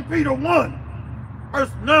 2 Peter 1,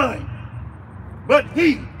 verse 9. But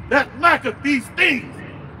he that lacketh these things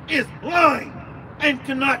is blind and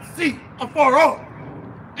cannot see afar off,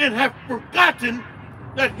 and hath forgotten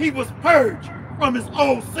that he was purged from his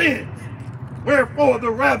old sins. Wherefore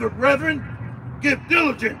the rather, brethren, give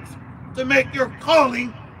diligence to make your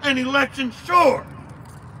calling and election sure.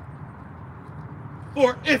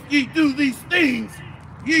 For if ye do these things,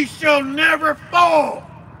 ye shall never fall.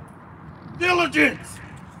 Diligence.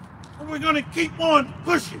 We're going to keep on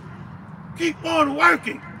pushing, keep on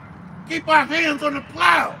working, keep our hands on the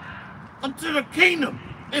plow until the kingdom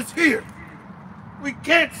is here. We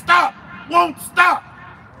can't stop, won't stop.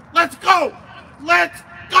 Let's go. Let's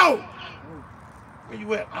go. Where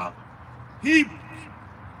you at, Al? Hebrews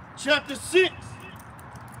chapter 6,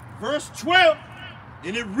 verse 12,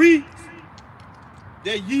 and it reads,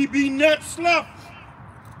 that ye be not slothful,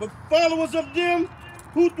 but followers of them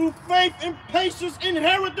who through faith and patience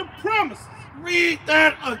inherit the promises. Read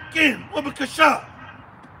that again. Wabakasha.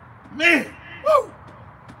 Man. Woo.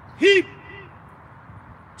 Hebrews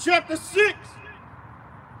chapter 6,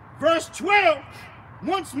 verse 12,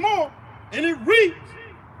 once more, and it reads,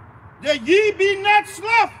 that ye be not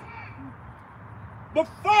slothful, but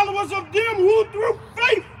followers of them who through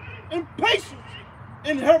faith and patience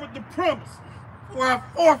inherit the promises. For our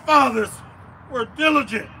forefathers were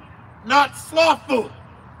diligent, not slothful.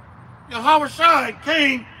 Yahushua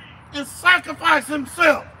came and sacrificed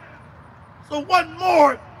himself. So what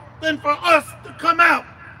more than for us to come out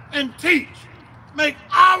and teach, make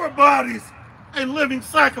our bodies a living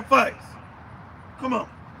sacrifice? Come on.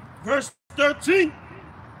 Verse 13,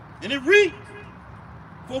 and it reads,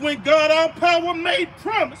 for when God our power made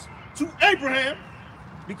promise to Abraham,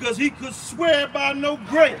 because he could swear by no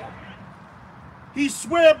greater, he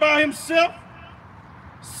swore by himself,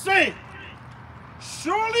 saying,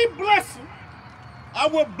 surely blessing, I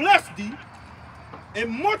will bless thee,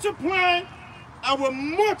 and multiplying, I will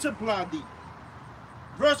multiply thee.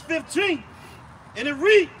 Verse 15, and it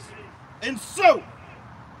reads, and so,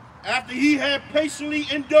 after he had patiently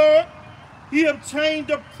endured, he obtained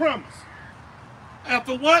the promise.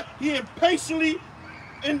 After what? He had patiently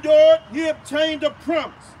endured, he obtained the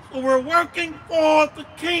promise. So we're working for the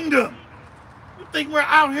kingdom. You think we're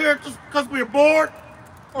out here just because we're bored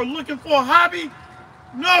or looking for a hobby?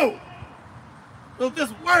 No. So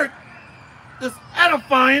this work, this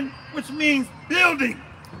edifying, which means building.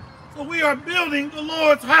 So we are building the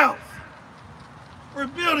Lord's house. We're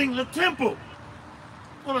building the temple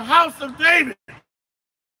for the house of David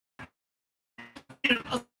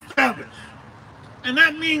established. And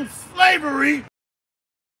that means slavery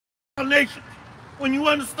of nations. When you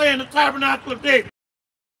understand the tabernacle of David,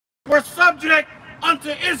 we're subject unto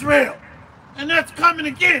Israel, and that's coming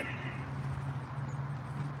again.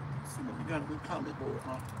 Let's see what we got on the comment board,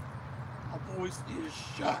 huh? My voice is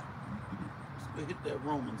shot. Let's hit that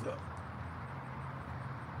Romans up.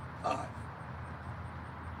 All right.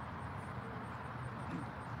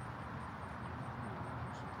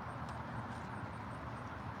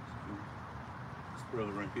 This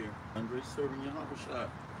brother right here, Andre serving Yahushua.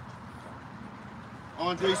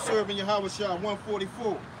 Andre serving Yahushua,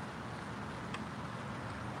 144.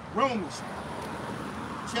 Romans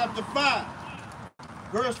chapter 5,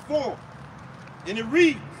 verse 4. And it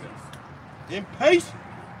reads, in patience,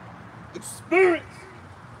 experience,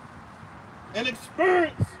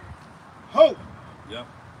 hope. Yep.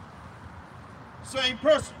 Same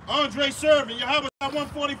person, Andre serving Yahushua,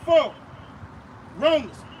 144.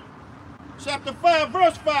 Romans chapter 5,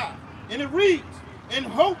 verse 5. And it reads, and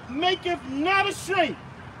hope maketh not ashamed,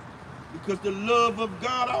 because the love of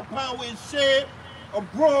God our power is shed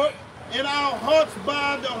abroad in our hearts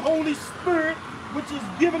by the Holy Spirit, which is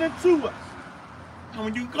given unto us. And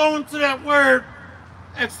when you go into that word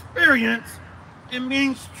experience, it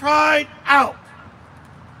means tried out.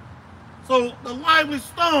 So the lively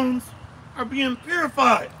stones are being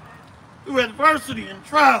purified through adversity and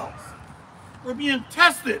trials. We're being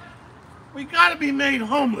tested. We got to be made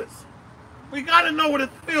homeless. We got to know what it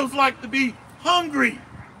feels like to be hungry.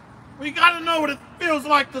 We got to know what it feels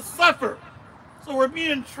like to suffer. So we're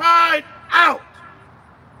being tried out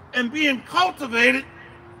and being cultivated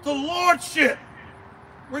to lordship.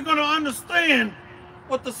 We're going to understand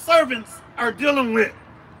what the servants are dealing with.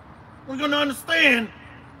 We're going to understand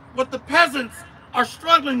what the peasants are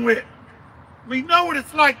struggling with. We know what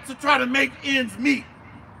it's like to try to make ends meet,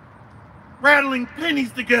 rattling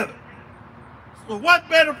pennies together. So what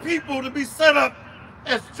better people to be set up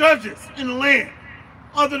as judges in the land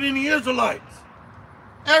other than the Israelites?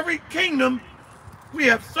 Every kingdom we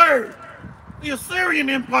have served: the Assyrian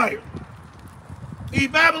Empire, the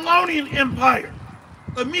Babylonian Empire,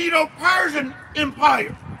 the Medo-Persian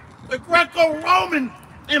Empire, the Greco-Roman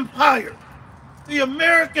Empire, the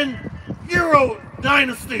American Euro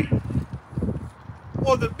Dynasty,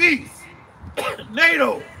 or the Beast,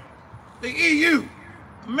 NATO, the EU,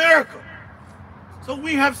 America. So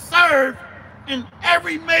we have served in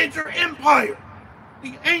every major empire,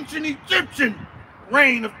 the ancient Egyptian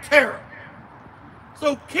reign of terror.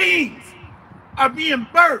 So kings are being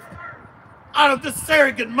birthed out of this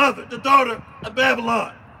surrogate mother, the daughter of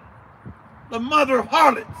Babylon, the mother of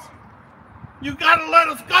harlots. You gotta let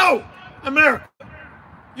us go, America.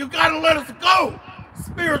 You gotta let us go,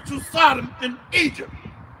 spiritual Sodom and Egypt.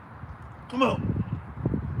 Come on.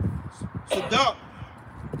 Sadak,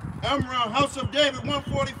 Amram, House of David,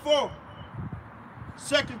 144.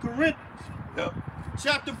 2 Corinthians,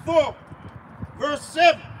 chapter 4, verse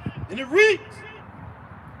 7. And it reads,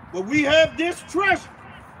 "But we have this treasure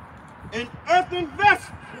in earthen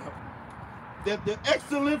vessels, that the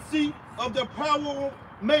excellency of the power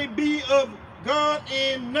may be of God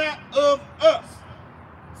and not of us."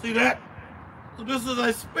 See that? So this is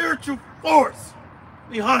a spiritual force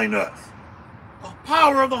behind us. The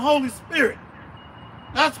power of the Holy Spirit.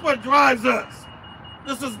 That's what drives us.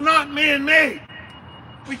 This is not man-made.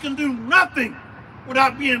 We can do nothing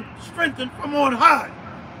without being strengthened from on high.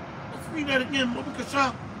 Let's read that again,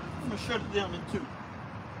 Mubakasha. I'm going to shut it down in two.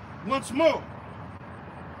 Once more,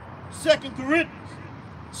 2 Corinthians,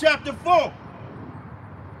 chapter 4,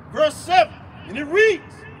 verse 7. And it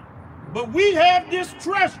reads, "But we have this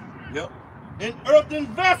treasure in earthen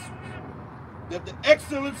vessels, that the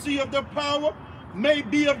excellency of the power may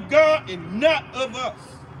be of God and not of us."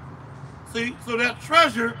 See, so that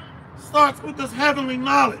treasure starts with this heavenly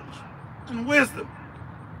knowledge and wisdom.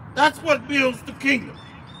 That's what builds the kingdom.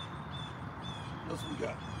 That's what we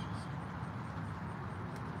got.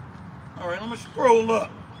 All right, I'm going to scroll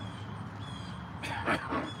up.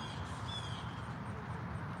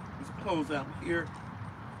 Let's close out here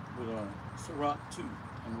with Sirach 2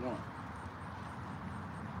 and 1.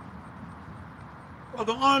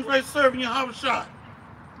 Brother Andre serving Yahushua.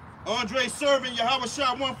 Andre serving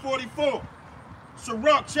Yahushua, 144.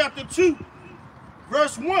 Sirach chapter 2,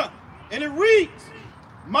 verse 1. And it reads,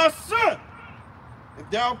 "My son, if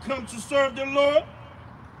thou come to serve the Lord,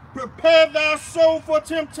 prepare thy soul for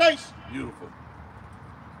temptation." Beautiful.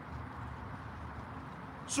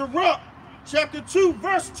 Sirach chapter 2,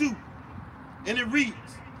 verse 2. And it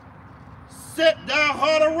reads, "Set thy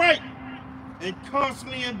heart aright and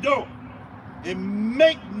constantly endure, and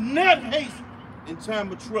make not haste in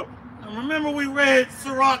time of trouble." Now remember, we read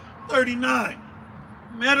Sirach 39.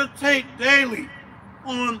 Meditate daily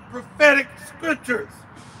on prophetic scriptures.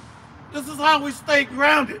 This is how we stay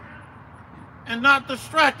grounded and not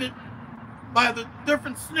distracted by the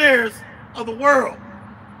different snares of the world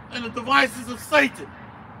and the devices of Satan.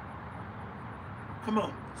 Come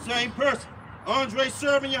on. Same person. Andre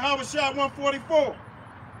serving Yahushua, 144.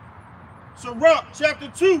 Sirach chapter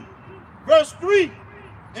 2, verse 3.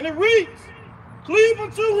 And it reads, "Cleave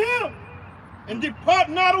unto him and depart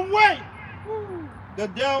not away,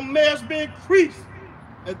 that thou mayest be increased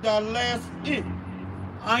at thy last end."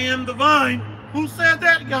 I am the vine. Who said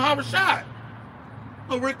that? Yahushua.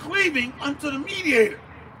 So we're cleaving unto the mediator.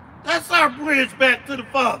 That's our bridge back to the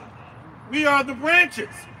Father. We are the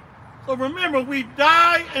branches. So remember, we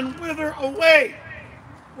die and wither away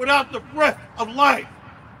without the breath of life,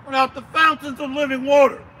 without the fountains of living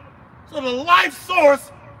water. So the life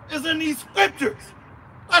source is in these scriptures.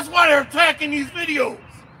 That's why they're attacking these videos.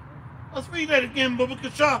 Let's read that again,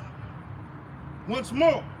 Bubakasha. Once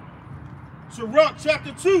more. Sirach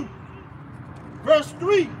chapter 2, verse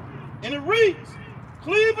 3. And it reads,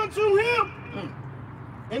 "Cleave unto him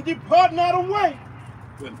and depart not away,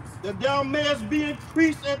 that thou mayest be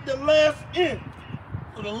increased at the last end."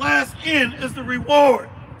 So the last end is the reward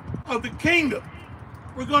of the kingdom.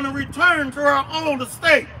 We're going to return to our old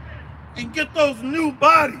estate and get those new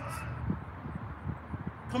bodies.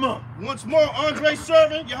 Come on. Once more, Andre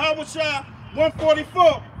serving Yahushua,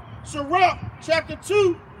 144. Sirach chapter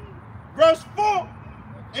 2, verse 4.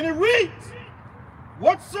 And it reads,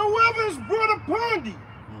 "Whatsoever is brought upon thee,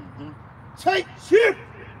 take cheer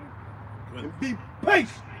and be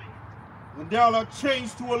patient when thou art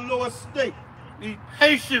changed to a lower state." Be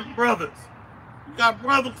patient, brothers. You got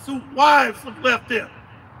brothers whose wives have left them.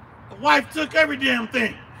 The wife took every damn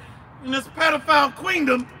thing. In this pedophile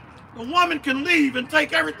queendom, the woman can leave and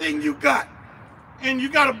take everything you got. And you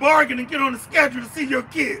got to bargain and get on the schedule to see your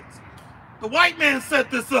kids. The white man set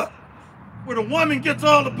this up, where the woman gets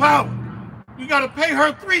all the power. You got to pay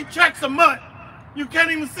her 3 checks a month. You can't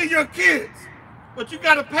even see your kids. But you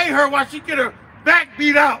got to pay her while she get her back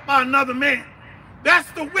beat out by another man. That's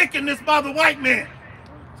the wickedness by the white man.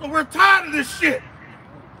 So we're tired of this shit.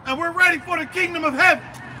 And we're ready for the kingdom of heaven.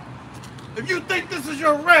 If you think this is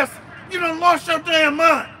your rest, you done lost your damn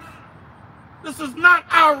mind. This is not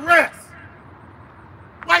our rest.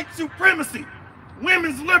 White supremacy,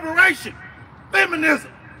 women's liberation,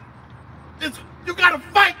 feminism. You gotta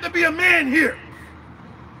fight to be a man here.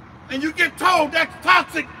 And you get told that's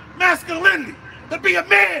toxic masculinity, to be a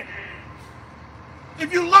man.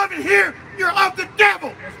 If you love it here, you're of the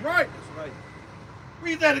devil. That's right. That's right.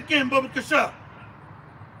 Read that again, Baba Kasha.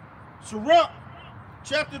 Sirach,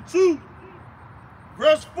 chapter 2,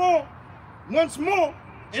 verse 4, once more,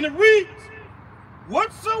 and it reads,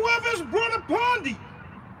 whatsoever is brought upon thee,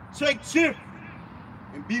 take cheer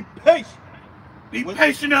and be patient. Be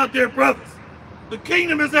patient out there, brothers. The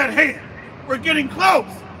kingdom is at hand. We're getting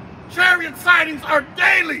close. Chariot sightings are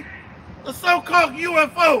daily. The so-called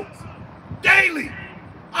UFOs, daily.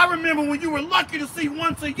 I remember when you were lucky to see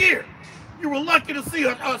once a year. You were lucky to see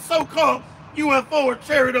a so-called UFO or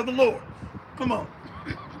chariot of the Lord. Come on.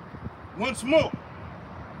 Once more,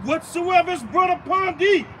 whatsoever is brought upon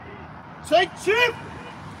thee, take cheer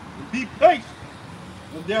and be patient.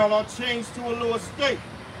 And thou art changed to a lower state.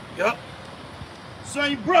 Yep.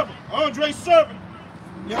 Same brother, Andre Servant,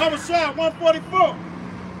 Yahushua 144.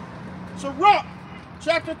 Sirach,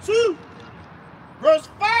 chapter 2, verse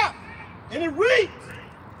 5, and it reads,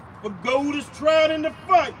 for gold is tried in the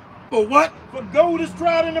fight. For what? For gold is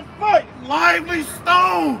tried in the fight. Lively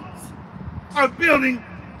stones are building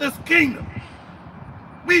this kingdom.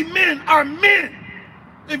 We men are men,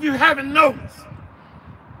 if you haven't noticed.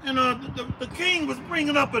 And the king was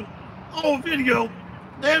bringing up an old video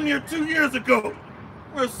damn near 2 years ago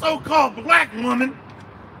where a so-called black woman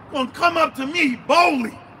gonna come up to me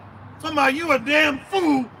boldly, talking about you a damn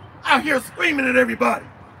fool out here screaming at everybody.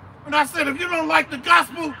 And I said, if you don't like the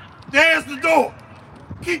gospel, there's the door.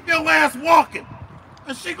 Keep your ass walking.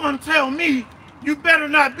 And she gonna tell me, you better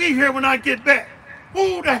not be here when I get back.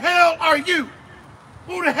 Who the hell are you?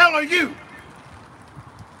 Who the hell are you?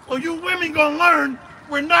 So you women gonna learn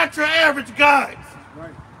we're not your average guys.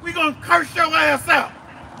 Right. We gonna curse your ass out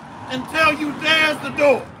and tell you there's the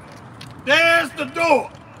door. There's the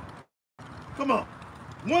door. Come on.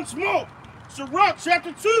 Once more, Sirach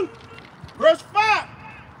chapter 2, verse 5,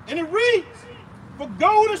 and it reads, for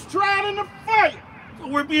gold is tried in the fire. So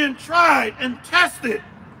we're being tried and tested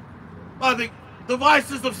by the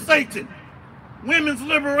devices of Satan, women's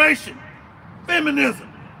liberation,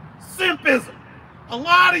 feminism, simpism. A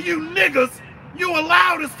lot of you niggas, you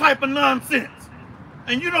allow this type of nonsense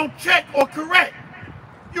and you don't check or correct.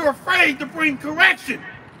 You're afraid to bring correction.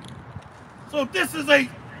 So this is a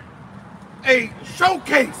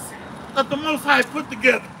showcase that the Most High put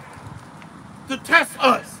together to test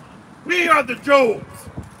us. We are the Jobs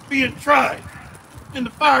being tried in the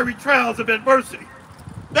fiery trials of adversity.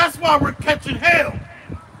 That's why we're catching hell.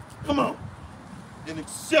 Come on. And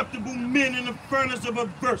acceptable men in the furnace of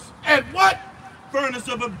adversity. At what? Furnace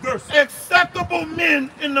of adversity. Acceptable men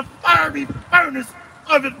in the fiery furnace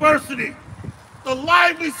of adversity. The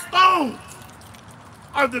lively stones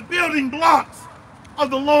are the building blocks of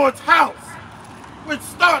the Lord's house, which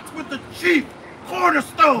starts with the chief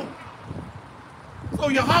cornerstone. So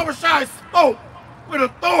Yahushua spoke with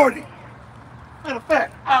authority. Matter of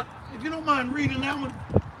fact, if you don't mind reading that one,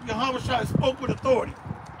 Yahushua spoke with authority.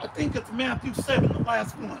 I think it's Matthew 7, the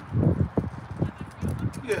last one.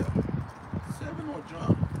 Yeah. 7 or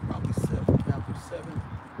John? Probably 7. Matthew 7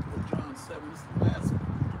 or John 7. It's the last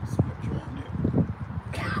scripture on there.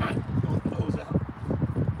 Going to close out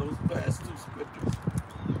those last 2 scriptures.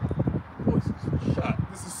 Voices shot.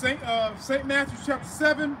 This is St. Matthew chapter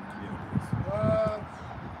 7,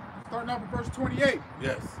 starting off with verse 28.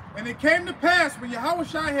 Yes. And it came to pass when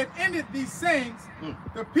Yahushua had ended these sayings,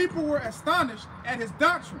 the people were astonished at his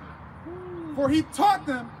doctrine. For he taught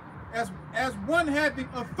them as one having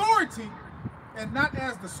authority and not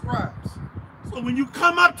as the scribes. So when you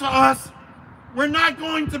come up to us, we're not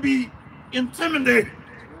going to be intimidated.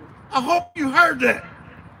 I hope you heard that.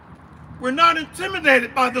 We're not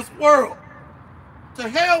intimidated by this world. To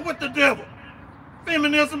hell with the devil.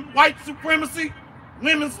 Feminism, white supremacy,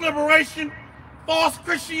 women's liberation, false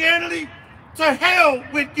Christianity, to hell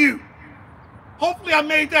with you. Hopefully I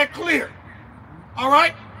made that clear. All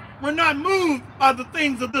right? We're not moved by the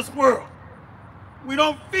things of this world. We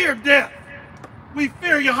don't fear death. We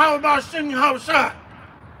fear Yahweh Ba'ashem Yahweh Shai.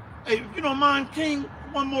 Hey, if you don't mind, King,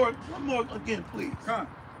 one more again, please. Come.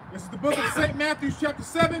 This is the book of St. Matthew, chapter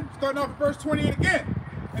 7, starting off at verse 28 again.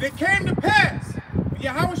 And it came to pass, when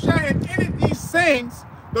Yahweh Shai had ended these sayings,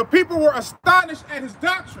 the people were astonished at his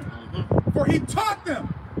doctrine. For he taught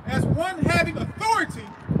them as one having authority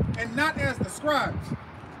and not as the scribes.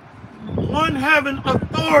 One having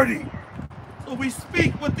authority. So we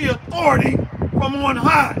speak with the authority from on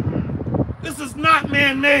high. This is not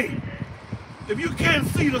man-made. If you can't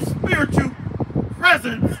see the spiritual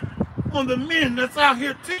presence on the men that's out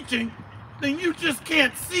here teaching, then you just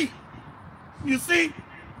can't see. You see?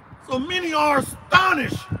 So many are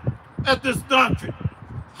astonished at this doctrine.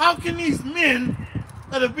 How can these men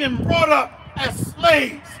that have been brought up as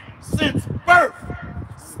slaves since birth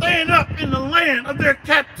stand up in the land of their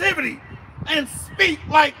captivity and speak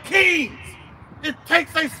like kings? It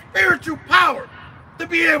takes a spiritual power to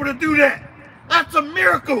be able to do that. That's a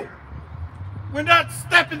miracle. We're not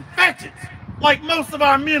stepping fetches like most of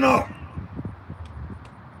our men are.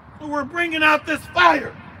 So we're bringing out this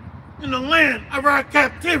fire in the land of our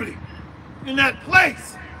captivity, in that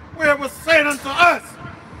place where it was said unto us,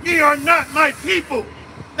 ye are not my people.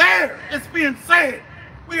 There it's being said,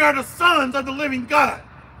 we are the sons of the living God.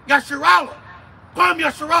 Yasharallah, Kwam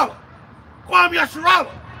Yasharallah, Kwam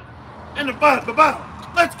Yasharallah, and the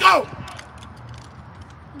Baba. Let's go.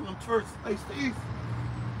 First face to east.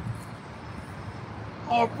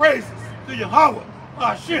 All praises to Yahweh,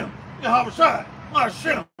 Hashem, Yahweh Shai,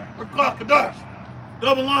 Hashem, Rakah Kadash.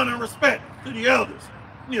 Double honor and respect to the elders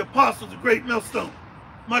and the apostles of Great Millstone.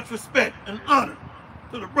 Much respect and honor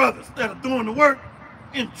to the brothers that are doing the work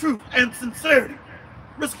in truth and sincerity,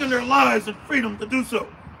 risking their lives and freedom to do so,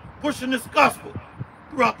 pushing this gospel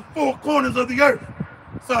throughout the four corners of the earth.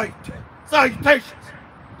 Salutations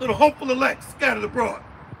to the hopeful elect scattered abroad.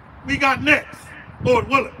 We got next, Lord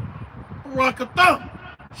willing, Barakatham,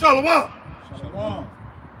 Shalom, Shalom.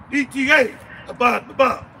 ETA, Abad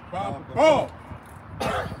Babab. Oh.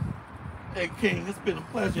 Hey King, it's been a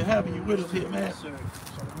pleasure having you with us here, man.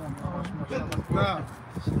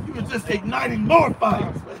 You were just igniting more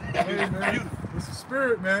fires. Hey, man. It's the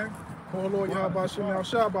spirit, man. Call Lord Yahweh Shem Al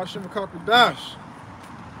Shah, Ba'ashem Kakadash.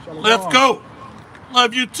 Let's go.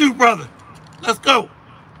 Love you too, brother. Let's go.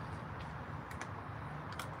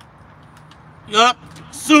 Yup,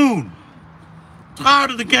 soon.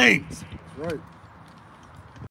 Tired of the games. Right.